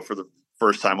scenario for the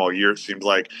first time all year. It seemed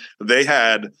like they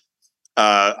had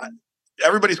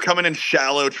everybody's coming in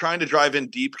shallow, trying to drive in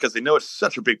deep because they know it's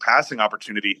such a big passing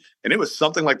opportunity. And it was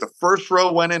something like the first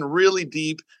row went in really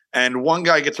deep, and one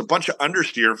guy gets a bunch of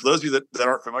understeer. And for those of you that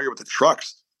aren't familiar with the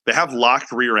trucks, they have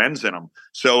locked rear ends in them.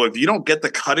 So if you don't get the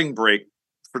cutting brake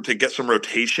to get some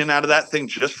rotation out of that thing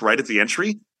just right at the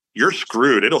entry, you're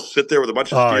screwed. It'll sit there with a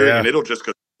bunch of steering and it'll just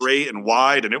go straight and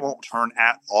wide, and it won't turn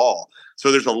at all.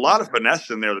 So there's a lot of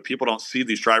finesse in there that people don't see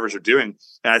these drivers are doing.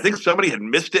 And I think somebody had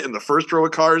missed it in the first row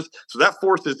of cars. So that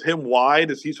forces him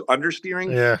wide as he's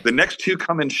understeering. Yeah. The next 2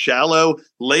 come in shallow,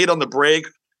 late on the brake,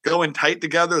 go in tight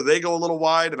together. They go a little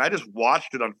wide. And I just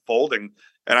watched it unfolding.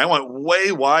 And I went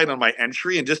way wide on my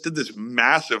entry and just did this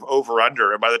massive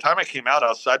over-under. And by the time I came out, I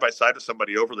was side by side with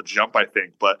somebody over the jump, I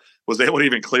think, but was able to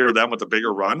even clear them with a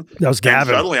bigger run. That was Gavin.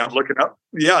 And suddenly I'm looking up.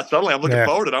 Yeah, suddenly I'm looking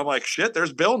forward, and I'm like, shit,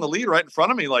 there's Bill in the lead right in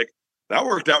front of me. Like, that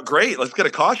worked out great. Let's get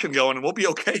a caution going and we'll be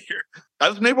okay here. I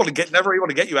was never able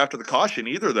to get you after the caution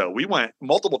either, though. We went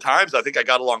multiple times. I think I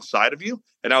got alongside of you,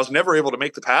 and I was never able to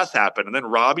make the pass happen. And then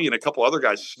Robbie and a couple other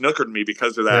guys snookered me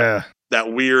because of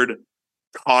that weird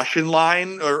caution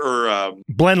line or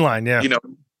blend line. Yeah. You know,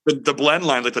 the blend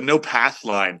line, like the no pass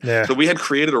line. Yeah. So we had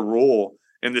created a rule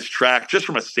in this track just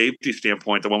from a safety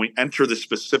standpoint that when we enter this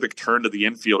specific turn to the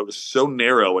infield, it was so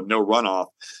narrow and no runoff.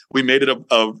 We made it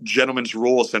a gentleman's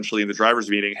rule essentially in the driver's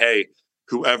meeting. Hey,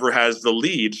 whoever has the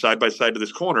lead side by side to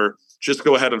this corner, just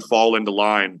go ahead and fall into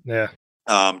line. Yeah.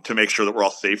 To make sure that we're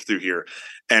all safe through here.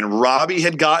 And Robbie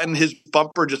had gotten his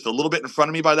bumper just a little bit in front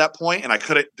of me by that point, and I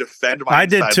couldn't defend my I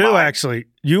did too, line. actually.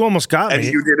 You almost got and me.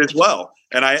 And you did as well.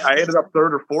 And I ended up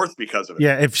third or fourth because of it.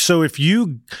 Yeah, if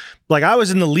you, like, I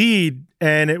was in the lead,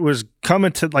 and it was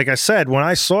coming to, like I said, when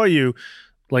I saw you,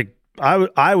 like,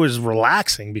 I was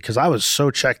relaxing because I was so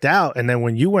checked out. And then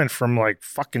when you went from, like,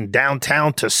 fucking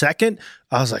downtown to second,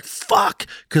 I was like, fuck.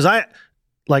 Because I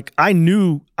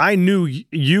knew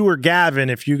you or Gavin,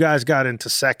 if you guys got into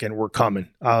second, were coming.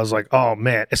 I was like, oh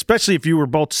man, especially if you were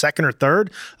both second or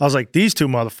third. I was like, these two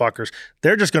motherfuckers,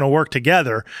 they're just going to work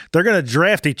together. They're going to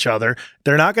draft each other.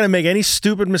 They're not going to make any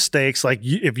stupid mistakes. Like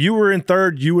if you were in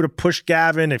third, you would have pushed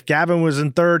Gavin. If Gavin was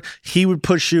in third, he would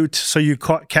push you so you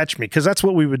catch me. Because that's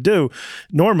what we would do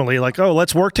normally. Like, oh,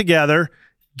 let's work together,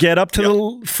 get up to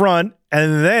the front,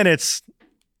 and then it's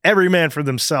every man for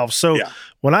themselves. So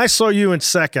when I saw you in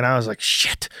second, I was like,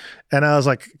 shit. And I was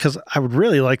like, because I would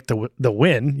really like the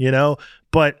win, you know,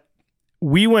 but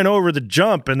we went over the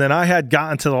jump, and then I had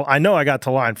gotten I know I got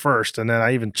to line first, and then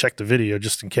I even checked the video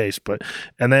just in case.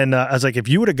 And then I was like, if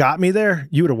you would have got me there,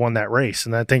 you would have won that race.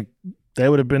 And I think that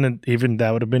would have been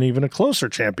even a closer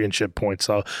championship point.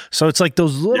 So it's like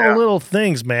those little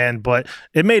things, man, but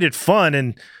it made it fun.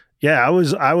 And yeah,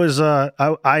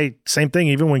 I same thing.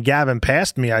 Even when Gavin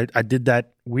passed me, I did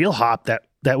that wheel hop.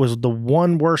 That was the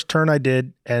one worst turn I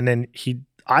did. And then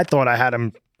I thought I had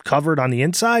him covered on the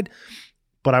inside,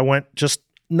 but I went just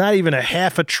not even a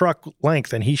half a truck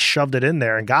length, and he shoved it in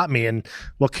there and got me. And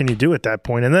what can you do at that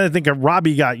point? And then I think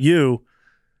Robbie got you,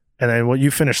 and then you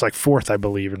finished like fourth, I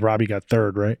believe, and Robbie got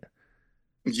third, right?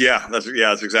 Yeah, that's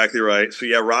exactly right. So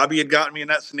Robbie had gotten me in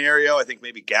that scenario. I think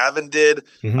maybe Gavin did.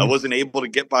 Mm-hmm. I wasn't able to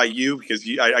get by you because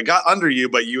I got under you,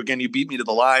 but you beat me to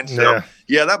the line. So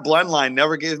that blend line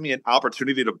never gave me an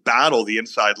opportunity to battle the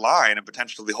inside line and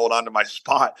potentially hold on to my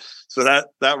spot. So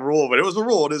that rule, but it was a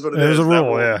rule. It is what it is. It was a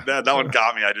rule, that one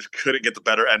got me. I just couldn't get the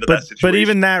better end of that situation. But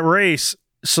even that race,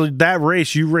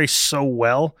 you raced so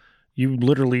well. You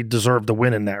literally deserved the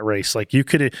win in that race. Like you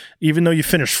could, even though you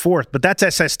finished fourth, but that's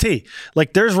SST.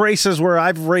 Like there's races where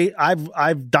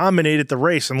I've dominated the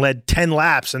race and led 10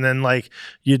 laps, and then like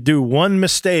you do one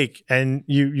mistake and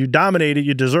you dominate it,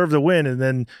 you deserve the win, and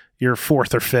then you're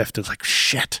fourth or fifth. It's like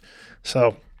shit.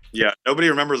 So yeah, nobody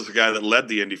remembers the guy that led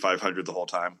the Indy 500 the whole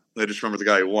time. They just remember the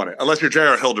guy who won it. Unless you're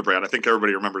J.R. Hildebrand, I think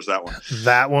everybody remembers that one.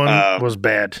 That one was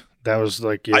bad. That was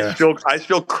like I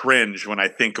still cringe when I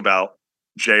think about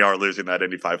JR losing that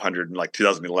Indy 500 in like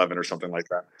 2011 or something like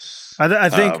that.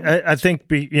 I think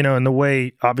in the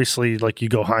way, obviously, like you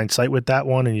go hindsight with that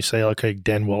one and you say, okay,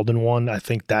 Dan Weldon won. I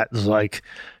think that's like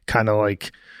kind of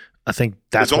like, I think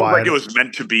that's why like it was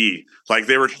meant to be. Like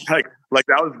they were like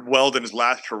that was Weldon's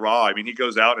last hurrah. I mean, he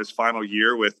goes out in his final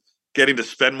year with getting to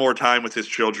spend more time with his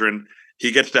children.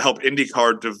 He gets to help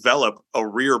IndyCar develop a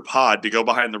rear pod to go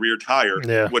behind the rear tire,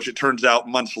 which it turns out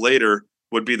months later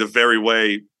would be the very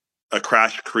way a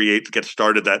crash gets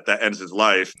started that ends his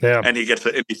life. Yeah. And he gets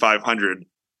the Indy 500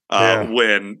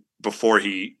 win before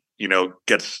he,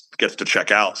 gets to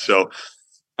check out. So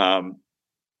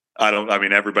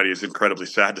everybody is incredibly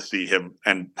sad to see him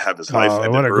and have his life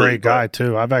ended. What a great guy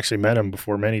too. I've actually met him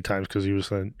before many times because he was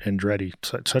in Andretti.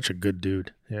 Such a good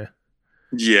dude. Yeah.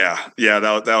 Yeah.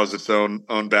 That was its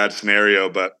own bad scenario,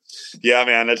 but yeah,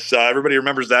 man, it's everybody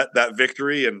remembers that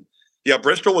victory. And yeah,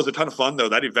 Bristol was a ton of fun, though.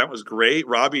 That event was great.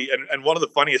 Robbie, and one of the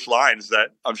funniest lines that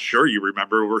I'm sure you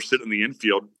remember, we're sitting in the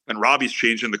infield, and Robbie's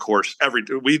changing the course.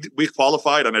 We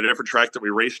qualified on a different track that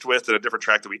we raced with and a different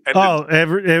track that we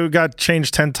ended. It got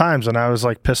changed 10 times, and I was,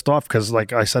 like, pissed off because,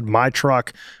 like I said, my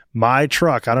truck, I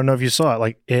don't know if you saw it,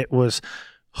 like, it was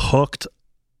hooked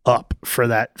up for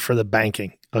the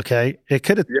banking, okay? It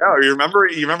could have... Yeah, you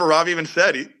remember Robbie even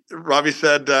said... Robbie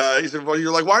said, well,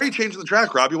 you're like, why are you changing the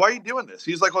track, Robbie? Why are you doing this?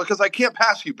 He's like, well, because I can't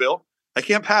pass you, Bill. I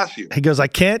can't pass you. He goes, I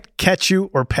can't catch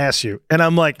you or pass you. And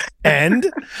I'm like,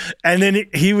 and then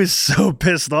he was so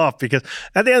pissed off because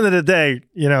at the end of the day,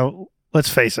 let's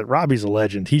face it, Robbie's a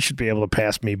legend. He should be able to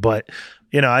pass me. But,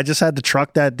 I just had the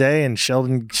truck that day, and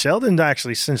Sheldon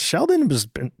actually, since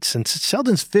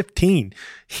Sheldon's 15,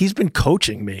 he's been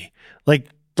coaching me.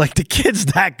 Like the kid's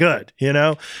that good,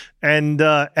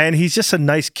 and he's just a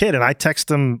nice kid. And I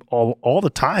text him all the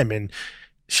time, and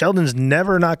Sheldon's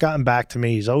never not gotten back to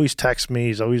me. He's always texted me.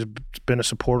 He's always been a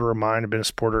supporter of mine. I've been a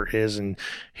supporter of his, and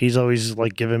he's always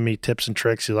like giving me tips and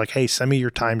tricks. He's like, hey, send me your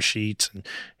timesheets. And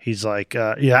he's like,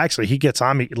 actually he gets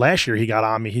on me. Last year he got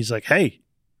on me. He's like, hey,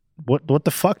 what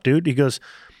the fuck, dude? He goes,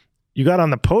 you got on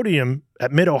the podium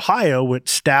at Mid-Ohio with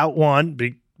Stout won.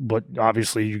 but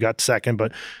obviously you got second.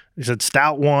 But he said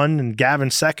Stout won and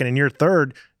Gavin second and you're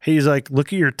third. He's like, look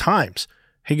at your times.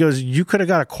 He goes, you could have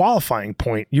got a qualifying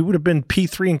point. You would have been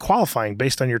P3 in qualifying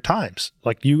based on your times.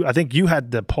 Like I think you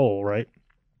had the pole, right?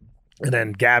 And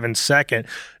then Gavin second.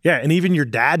 Yeah, and even your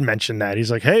dad mentioned that. He's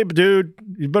like, hey, dude,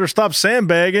 you better stop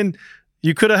sandbagging.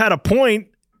 You could have had a point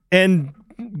and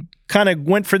kind of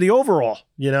went for the overall,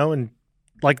 and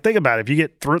like, think about it. If you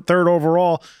get third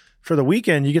overall for the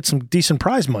weekend, you get some decent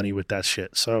prize money with that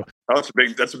shit. So that's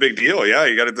a big deal. Yeah,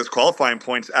 you got to, this qualifying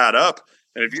points add up.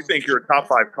 And if you think you're a top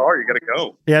 5 car, you got to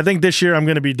go. Yeah, I think this year I'm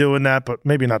going to be doing that, but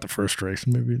maybe not the first race.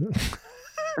 Maybe.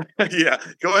 Yeah,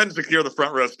 go ahead and secure the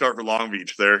front row start for Long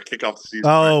Beach there. Kick off the season.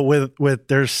 Oh, with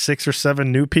there's 6 or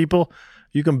 7 new people,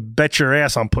 you can bet your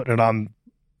ass on putting it on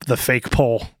the fake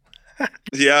pole.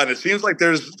 Yeah, and it seems like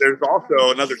there's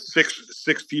also another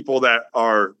six people that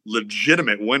are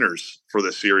legitimate winners for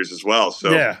this series as well.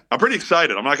 So yeah. I'm pretty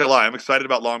excited. I'm not gonna lie. I'm excited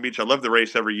about Long Beach. I love the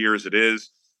race every year as it is.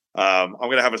 I'm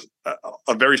going to have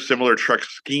a very similar truck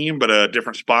scheme, but a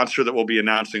different sponsor that we'll be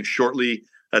announcing shortly.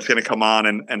 That's going to come on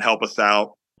and help us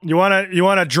out. You want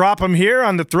to drop them here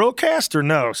on the ThrillCast or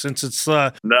no? Since it's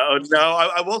no.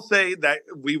 I will say that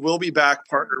we will be back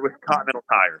partnered with Continental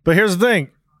Tire. But here's the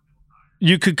thing: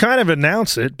 you could kind of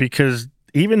announce it because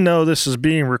even though this is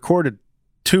being recorded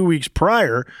 2 weeks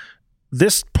prior,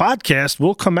 this podcast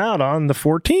will come out on the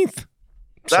 14th.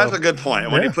 That's a good point.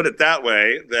 And when you put it that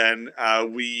way, then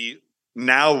we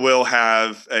now will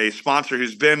have a sponsor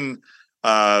who's been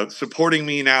supporting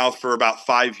me now for about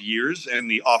 5 years in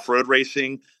the off-road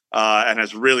racing and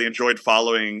has really enjoyed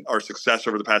following our success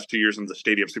over the past 2 years in the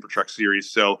Stadium Super Truck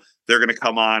Series. So they're going to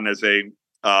come on as a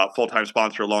full-time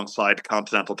sponsor alongside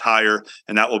Continental Tire,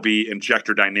 and that will be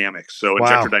Injector Dynamics. So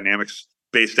Injector Dynamics,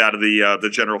 based out of the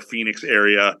General Phoenix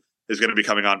area, is going to be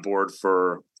coming on board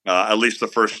for at least the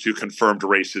first 2 confirmed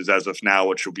races as of now,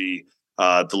 which will be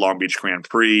the Long Beach Grand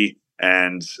Prix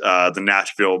and the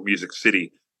Nashville Music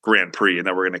City Grand Prix. And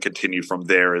then we're going to continue from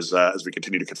there as we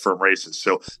continue to confirm races.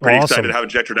 So pretty excited to have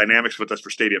Injector Dynamics with us for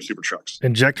Stadium Super Trucks.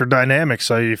 Injector Dynamics.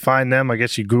 So you find them, I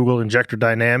guess you Google Injector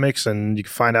Dynamics and you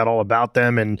can find out all about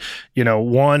them. And,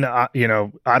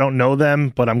 I don't know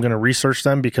them, but I'm going to research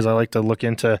them because I like to look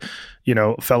into,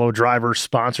 fellow drivers,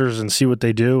 sponsors and see what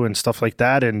they do and stuff like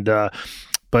that. And,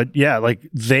 but yeah, like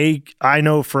I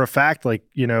know for a fact,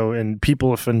 and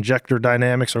people, if Injector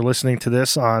Dynamics are listening to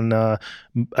this on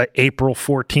April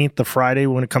 14th, the Friday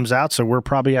when it comes out. So we're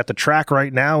probably at the track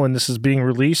right now and this is being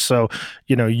released. So,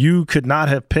 you could not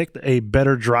have picked a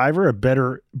better driver, a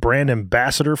better brand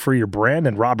ambassador for your brand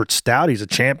than Robert Stout. He's a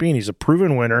champion. He's a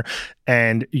proven winner.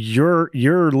 And your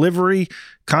livery,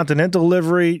 Continental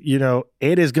livery,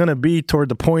 it is going to be toward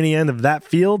the pointy end of that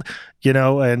field,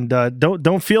 and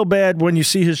don't feel bad when you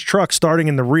see his truck starting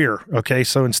in the rear. Okay.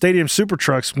 So in Stadium Super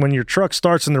Trucks, when your truck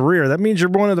starts in the rear, that means you're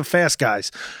one of the fast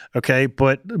guys. Okay.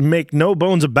 But make no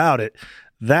bones about it.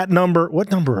 That number,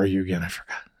 what number are you again? I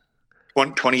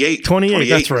forgot. 28. 28.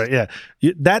 That's right. Yeah.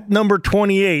 That number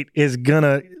 28 is going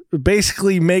to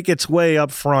basically make its way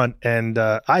up front. And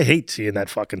I hate seeing that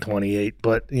fucking 28,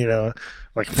 but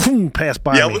pass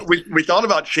by. Yeah, me. We thought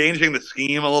about changing the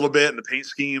scheme a little bit and the paint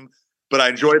scheme, but I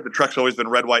enjoyed the truck's always been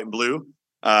red, white, and blue.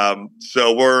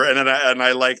 So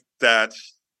I like that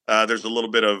there's a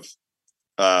little bit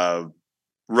of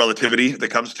relativity that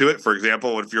comes to it. For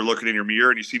example, if you're looking in your mirror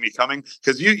and you see me coming,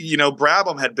 because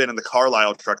Brabham had been in the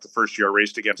Carlisle truck the first year I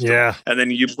raced against him, and then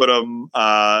you put him,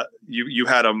 you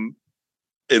had him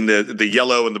in the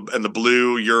yellow and the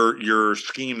blue. Your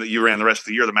scheme that you ran the rest of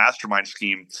the year, the mastermind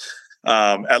scheme,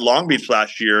 at Long Beach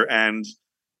last year, and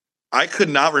I could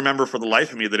not remember for the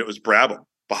life of me that it was Brabham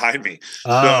behind me.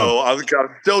 Oh. So I was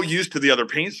so used to the other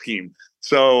paint scheme.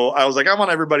 So I was like, I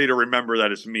want everybody to remember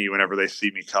that it's me whenever they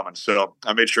see me coming. So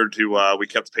I made sure to we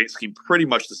kept the paint scheme pretty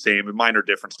much the same, and minor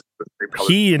differences.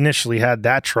 He initially had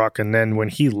that truck, and then when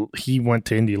he went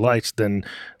to Indy Lights, then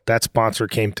that sponsor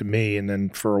came to me, and then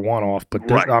for a one-off.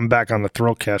 But I'm back on the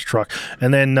ThrillCast truck.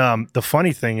 And then the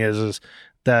funny thing is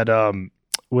that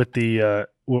with the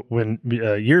when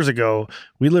years ago,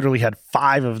 we literally had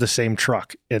 5 of the same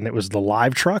truck, and it was the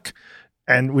live truck.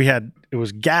 And it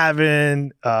was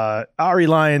Gavin, Ari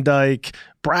Lyondike,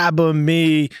 Brabham,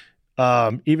 me,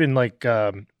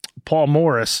 even Paul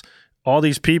Morris, all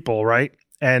these people, right?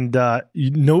 And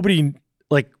nobody,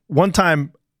 one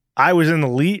time I was in the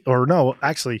lead, or no,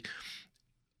 actually,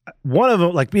 one of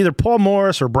them, either Paul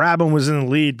Morris or Brabham was in the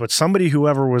lead, but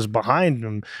whoever was behind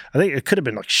him, I think it could have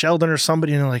been Sheldon or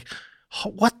somebody, and they're like,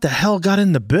 what the hell got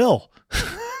in the bill?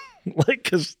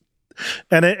 Because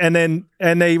and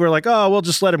they were like, oh, we'll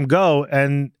just let him go,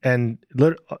 and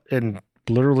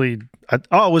literally, it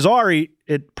was Ari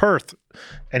at Perth,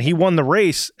 and he won the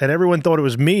race, and everyone thought it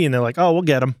was me, and they're like, oh, we'll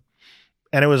get him.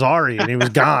 And it was Ari, and he was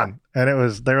gone.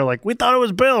 And they were like, we thought it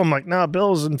was Bill. I'm like, no, Bill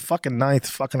was in fucking ninth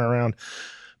fucking around.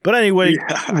 But anyway,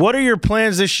 What are your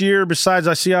plans this year? Besides,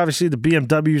 I see obviously the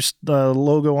BMW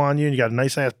logo on you, and you got a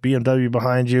nice ass BMW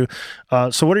behind you.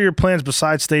 So what are your plans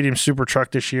besides Stadium Super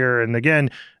Truck this year? And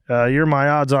again, you're my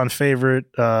odds-on favorite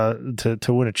to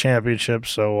win a championship,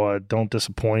 so don't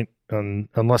disappoint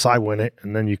unless I win it,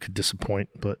 and then you could disappoint.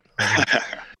 But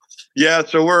yeah,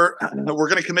 so we're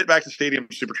going to commit back to Stadium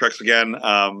Super Trucks again.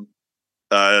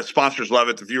 Sponsors love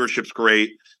it. The viewership's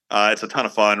great. It's a ton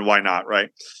of fun. Why not,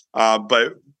 right?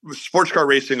 But sports car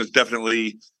racing is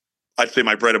definitely, I'd say,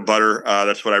 my bread and butter.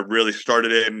 That's what I really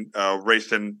started in,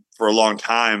 racing for a long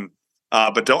time,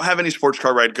 but don't have any sports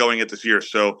car ride going at this year.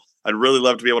 So I'd really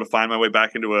love to be able to find my way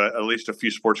back into at least a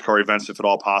few sports car events, if at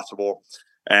all possible.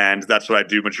 And that's what I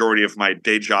do. Majority of my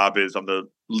day job is I'm the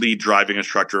lead driving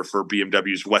instructor for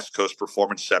BMW's West Coast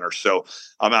Performance Center. So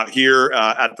I'm out here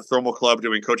at the Thermal Club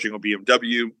doing coaching with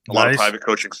BMW, a lot of private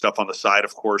coaching stuff on the side,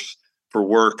 of course, for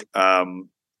work.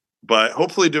 But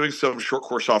hopefully doing some short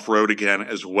course off-road again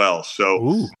as well.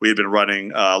 So we had been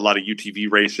running a lot of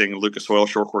UTV racing, Lucas Oil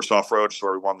short course off-road.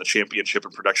 So we won the championship in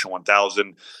Production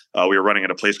 1000. We were running at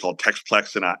a place called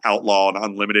Texplex in an Outlaw and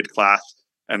Unlimited class.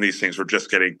 And these things were just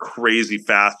getting crazy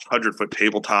fast, 100-foot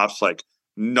tabletops, like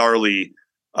gnarly,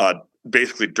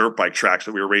 basically dirt bike tracks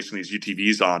that we were racing these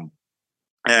UTVs on.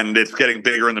 And it's getting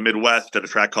bigger in the Midwest at a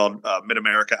track called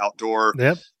Mid-America Outdoor.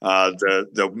 Yep.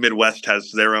 The Midwest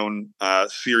has their own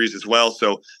series as well.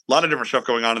 So a lot of different stuff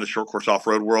going on in the short course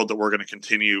off-road world that we're going to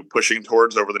continue pushing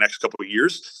towards over the next couple of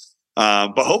years.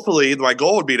 But hopefully my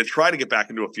goal would be to try to get back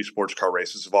into a few sports car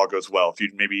races if all goes well. If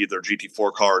you maybe either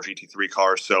GT4 car or GT3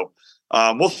 car. So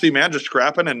we'll see, man. Just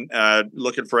scrapping and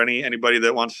looking for anybody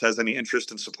that has any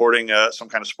interest in supporting some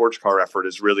kind of sports car effort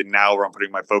is really now where I'm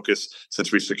putting my focus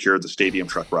since we secured the stadium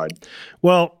truck ride.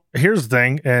 Well, here's the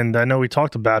thing, and I know we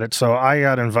talked about it. So I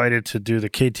got invited to do the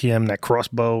KTM, that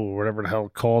crossbow or whatever the hell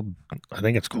it's called. I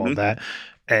think it's called that.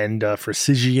 And for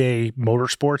Sigier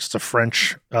Motorsports, it's a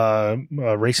French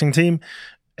racing team.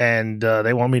 And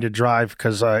they want me to drive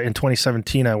because in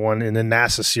 2017 I won in the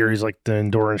NASA series, like the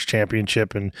endurance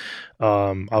championship, and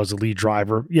I was the lead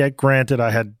driver. Yeah, granted,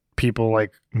 I had people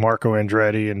like Marco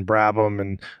Andretti and Brabham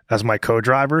and as my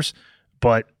co-drivers,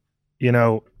 but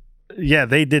yeah,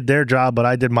 they did their job, but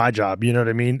I did my job. You know what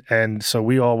I mean? And so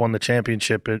we all won the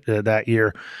championship that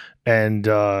year. And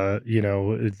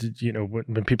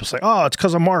when people say, "Oh, it's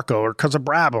because of Marco or because of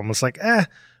Brabham," it's like,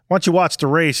 once you watch the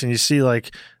race and you see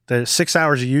like the 6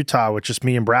 hours of Utah, which just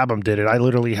me and Brabham did it, I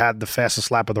literally had the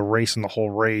fastest lap of the race in the whole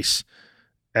race.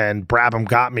 And Brabham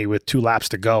got me with 2 laps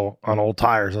to go on old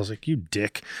tires. I was like, you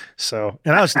dick. So,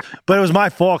 but it was my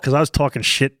fault because I was talking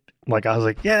shit. Like I was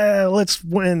like, yeah, let's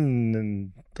win.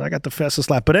 And I got the fastest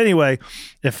lap. But anyway,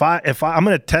 if I'm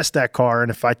going to test that car,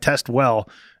 and if I test well,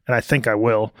 and I think I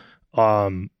will,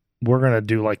 we're going to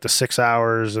do like the 6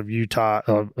 hours of Utah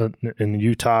in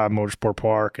Utah Motorsport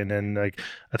Park. And then like,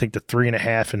 I think the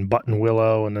 3.5 in Button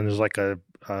Willow. And then there's like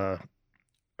or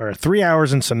 3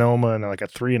 hours in Sonoma and like a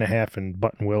 3.5 in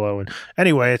Button Willow. And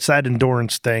anyway, it's that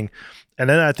endurance thing. And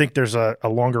then I think there's a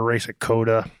longer race at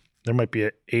Coda. There might be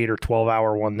an 8 or 12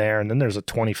 hour one there. And then there's a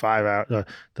 25 hour,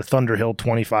 the Thunder Hill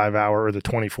 25 hour or the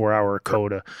 24 hour at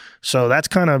Coda. So that's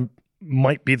kind of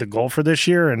might be the goal for this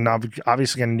year, and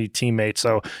obviously going to need teammates.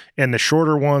 So in the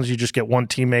shorter ones, you just get one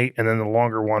teammate, and then the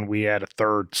longer one, we add a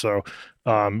third. So,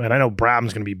 and I know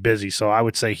Brabham's going to be busy, so I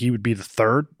would say he would be the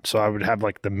third. So I would have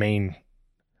like the main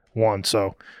one.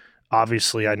 So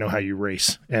obviously I know how you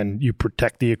race, and you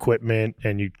protect the equipment,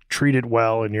 and you treat it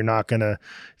well, and you're not going to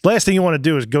 – last thing you want to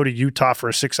do is go to Utah for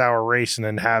a 6 hour race and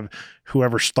then have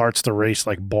whoever starts the race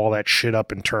like ball that shit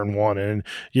up in turn one. And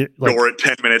you like, or at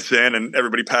 10 minutes in and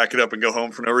everybody pack it up and go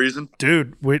home for no reason.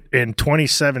 Dude, in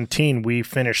 2017, we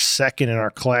finished second in our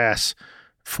class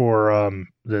for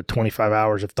the 25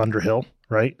 hours of Thunder Hill,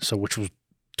 right? So which was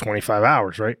 25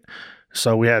 hours, right?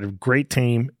 So we had a great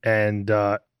team, and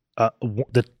the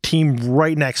team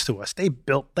right next to us, they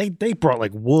brought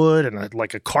like wood and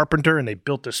like a carpenter, and they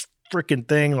built this freaking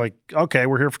thing. Like, okay,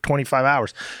 we're here for 25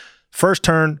 hours. First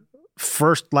turn,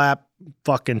 first lap,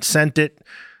 fucking sent it.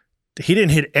 He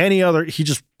didn't hit any other. He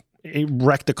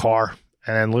wrecked the car,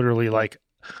 and then literally like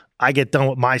I get done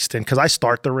with my stint because I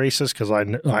start the races because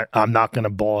I'm not going to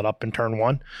ball it up in turn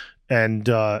one, and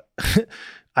I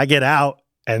get out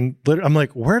and I'm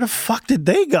like, where the fuck did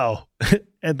they go?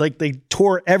 And like they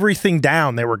tore everything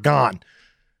down. They were gone.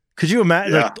 Could you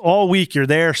imagine? Yeah. Like, all week you're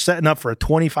there setting up for a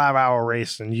 25 hour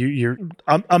race, and you're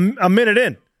a minute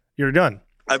in. you're done.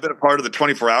 I've been a part of the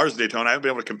 24 Hours of Daytona. I haven't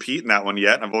been able to compete in that one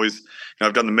yet. And I've always,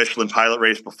 I've done the Michelin pilot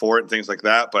race before it and things like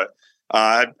that. But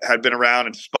I had been around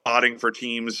and spotting for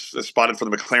teams, spotted for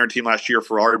the McLaren team last year,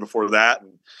 Ferrari before that.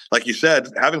 And like you said,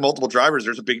 having multiple drivers,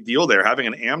 there's a big deal there. Having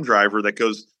an AM driver that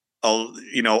goes, all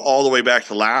the way back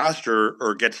to last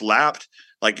or gets lapped.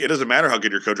 Like, it doesn't matter how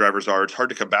good your co-drivers are. It's hard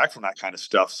to come back from that kind of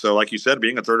stuff. So like you said,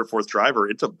 being a third or fourth driver,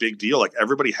 it's a big deal. Like,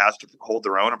 everybody has to hold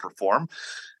their own and perform.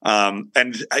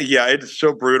 It's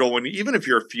so brutal when, even if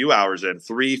you're a few hours in,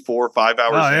 3, 4, 5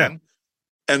 hours in,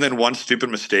 and then one stupid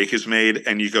mistake is made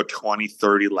and you go 20,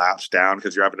 30 laps down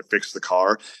because you're having to fix the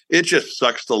car. It just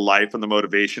sucks the life and the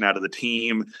motivation out of the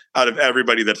team, out of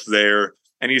everybody that's there.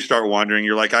 And you start wondering,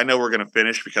 you're like, I know we're going to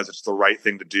finish because it's the right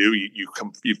thing to do.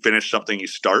 You finish something, you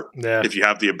start if you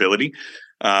have the ability.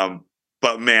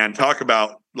 But man, talk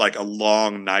about like a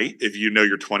long night if you know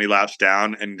you're 20 laps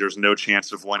down and there's no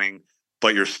chance of winning,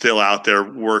 but you're still out there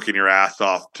working your ass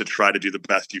off to try to do the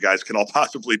best you guys can all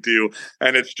possibly do.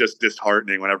 And it's just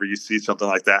disheartening whenever you see something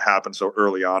like that happen so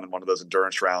early on in one of those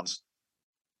endurance rounds.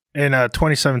 In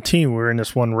 2017, we were in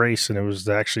this one race, and it was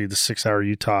actually the 6-hour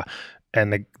Utah.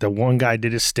 And the one guy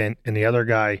did his stint, and the other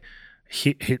guy,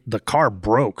 the car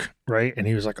broke, right? And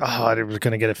he was like, oh, I was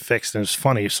going to get it fixed. And it was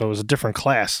funny. So it was a different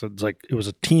class. So it was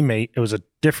a teammate. It was a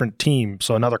different team.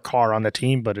 So another car on the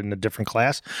team, but in a different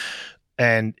class.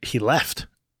 And he left.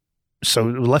 So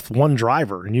it left one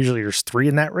driver. And usually there's 3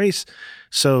 in that race.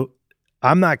 So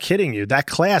I'm not kidding you. That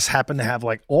class happened to have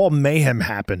like all mayhem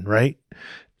happen, right?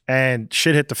 And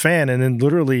shit hit the fan. And then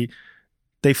literally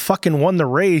they fucking won the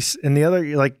race. And the other,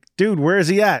 like, dude, where is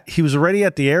he at? He was already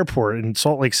at the airport in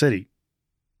Salt Lake City.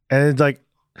 And it's like,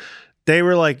 they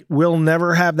were like, we'll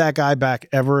never have that guy back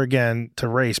ever again to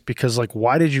race because, like,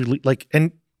 why did you leave? Like,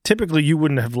 and typically you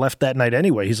wouldn't have left that night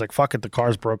anyway. He's like, fuck it, the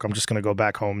car's broke. I'm just going to go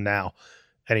back home now.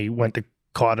 And he went to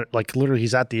caught it. Like, literally,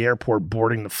 he's at the airport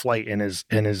boarding the flight, and his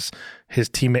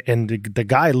teammate, and the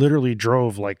guy literally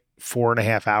drove like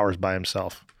 4.5 hours by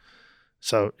himself.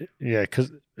 So yeah,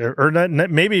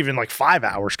 maybe even like 5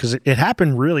 hours because it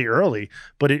happened really early.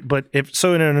 But if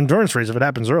so, in an endurance race, if it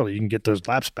happens early, you can get those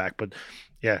laps back. But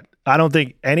yeah, I don't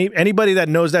think anybody that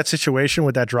knows that situation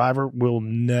with that driver will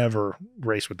never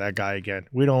race with that guy again.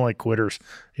 We don't like quitters,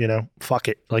 fuck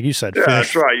it. Like you said, yeah,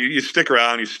 finish. That's right. You stick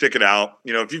around, you stick it out.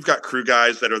 If you've got crew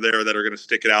guys that are there that are going to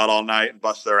stick it out all night and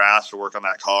bust their ass to work on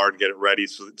that car and get it ready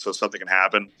so something can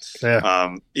happen.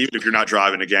 Yeah. Even if you're not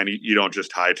driving again, you don't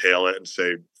just hightail it and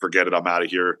say, forget it, I'm out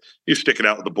of here. You stick it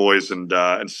out with the boys and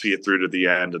see it through to the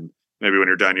end. And maybe when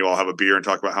you're done, you all have a beer and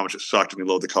talk about how much it sucked, and you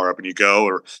load the car up and you go.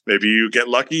 Or maybe you get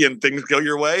lucky and things go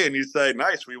your way and you say,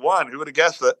 nice, we won. Who would have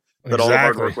guessed that all the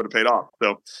hard work would have paid off?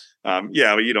 So, but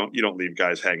you don't leave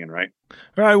guys hanging, right?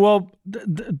 All right. Well,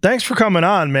 thanks for coming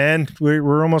on, man.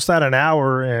 We're almost at an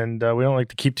hour, and we don't like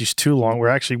to keep these too long. We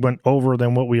actually went over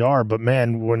than what we are. But,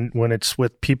 man, when it's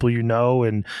with people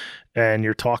and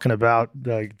you're talking about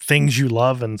things you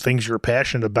love and things you're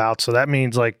passionate about. So that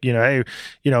means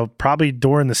probably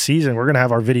during the season, we're going to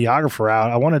have our videographer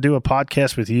out. I want to do a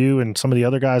podcast with you and some of the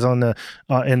other guys on the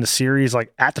in the series,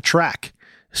 like at the track.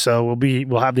 So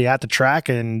we'll have the at the track,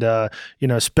 and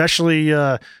especially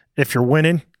if you're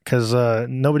winning, because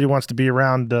nobody wants to be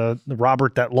around the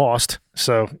Robert that lost.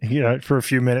 So for a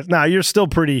few minutes. Now you're still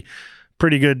pretty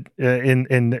good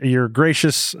in your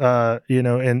gracious,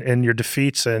 in your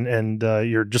defeats, and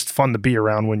you're just fun to be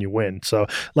around when you win. So,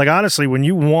 like, honestly, when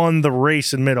you won the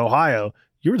race in Mid-Ohio,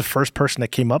 you were the first person that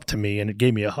came up to me and it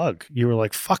gave me a hug. You were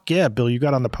like, fuck yeah, Bill, you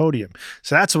got on the podium.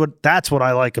 So that's what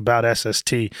I like about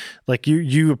SST. Like,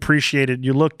 you appreciated,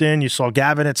 you looked in, you saw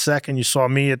Gavin at second, you saw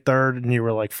me at third, and you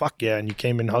were like, fuck yeah, and you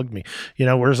came and hugged me.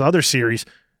 Whereas other series,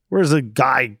 where's the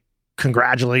guy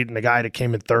congratulating the guy that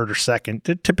came in third or second?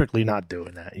 They're typically not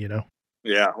doing that,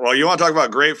 Yeah. Well, you want to talk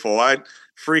about grateful. I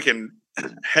freaking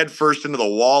head first into the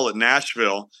wall at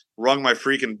Nashville, rung my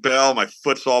freaking bell. My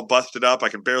foot's all busted up. I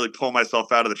can barely pull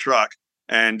myself out of the truck.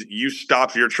 And you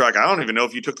stopped your truck. I don't even know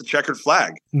if you took the checkered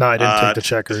flag. No, I didn't take the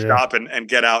checker. Stop and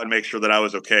get out and make sure that I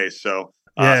was okay. So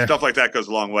stuff like that goes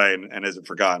a long way and isn't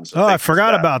forgotten. So I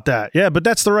forgot about that. Yeah, but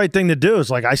that's the right thing to do. Is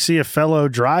like, I see a fellow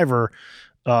driver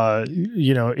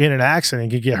in an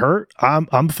accident and get hurt.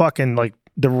 I'm fucking like,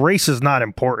 the race is not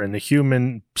important, the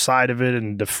human side of it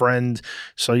and the friend.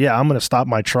 So yeah, I'm going to stop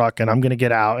my truck and I'm going to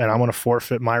get out and I'm going to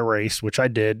forfeit my race, which I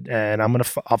did. And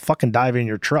I'll fucking dive in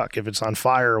your truck if it's on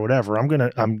fire or whatever.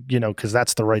 Cause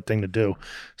that's the right thing to do.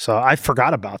 So I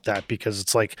forgot about that because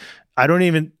it's like,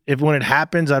 when it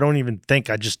happens, I don't even think,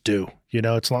 I just do,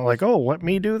 it's not like, oh, let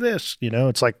me do this.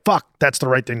 It's like, fuck, that's the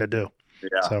right thing to do.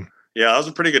 Yeah. So. Yeah, that was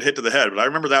a pretty good hit to the head, but I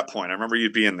remember that point. I remember you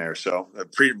being there. So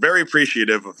very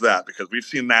appreciative of that, because we've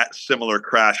seen that similar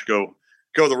crash go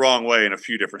the wrong way in a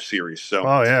few different series. So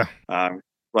oh yeah, I'm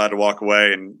glad to walk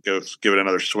away and go give it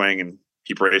another swing and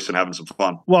keep racing, having some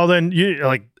fun. Well, then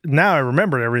now I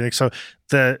remember everything. So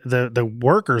the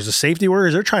workers, the safety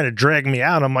workers, they're trying to drag me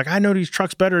out. I'm like, I know these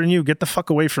trucks better than you. Get the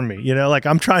fuck away from me. Like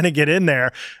I'm trying to get in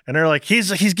there, and they're like, he's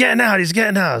getting out. He's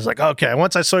getting out. I was like, okay.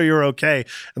 Once I saw you were okay,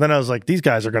 and then I was like, these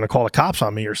guys are going to call the cops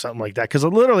on me or something like that. Because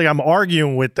literally I'm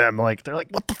arguing with them. Like they're like,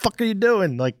 what the fuck are you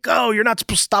doing? Like, oh, you're not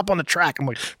supposed to stop on the track. I'm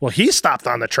like, well, he stopped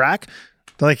on the track.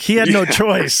 Like he had no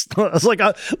choice. I was like,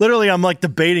 I'm like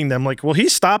debating them. Like, well, he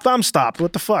stopped. I'm stopped.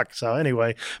 What the fuck? So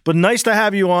anyway, but nice to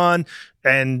have you on.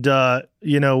 And we're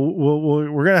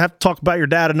gonna have to talk about your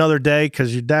dad another day,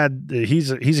 because your dad, he's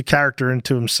a character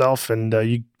into himself, and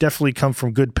you definitely come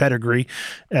from good pedigree.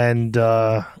 And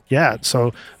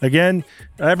so again,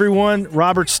 everyone,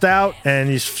 Robert Stout,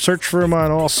 and you search for him on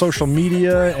all social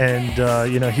media,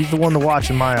 and he's the one to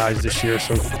watch in my eyes this year.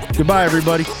 So goodbye,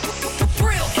 everybody.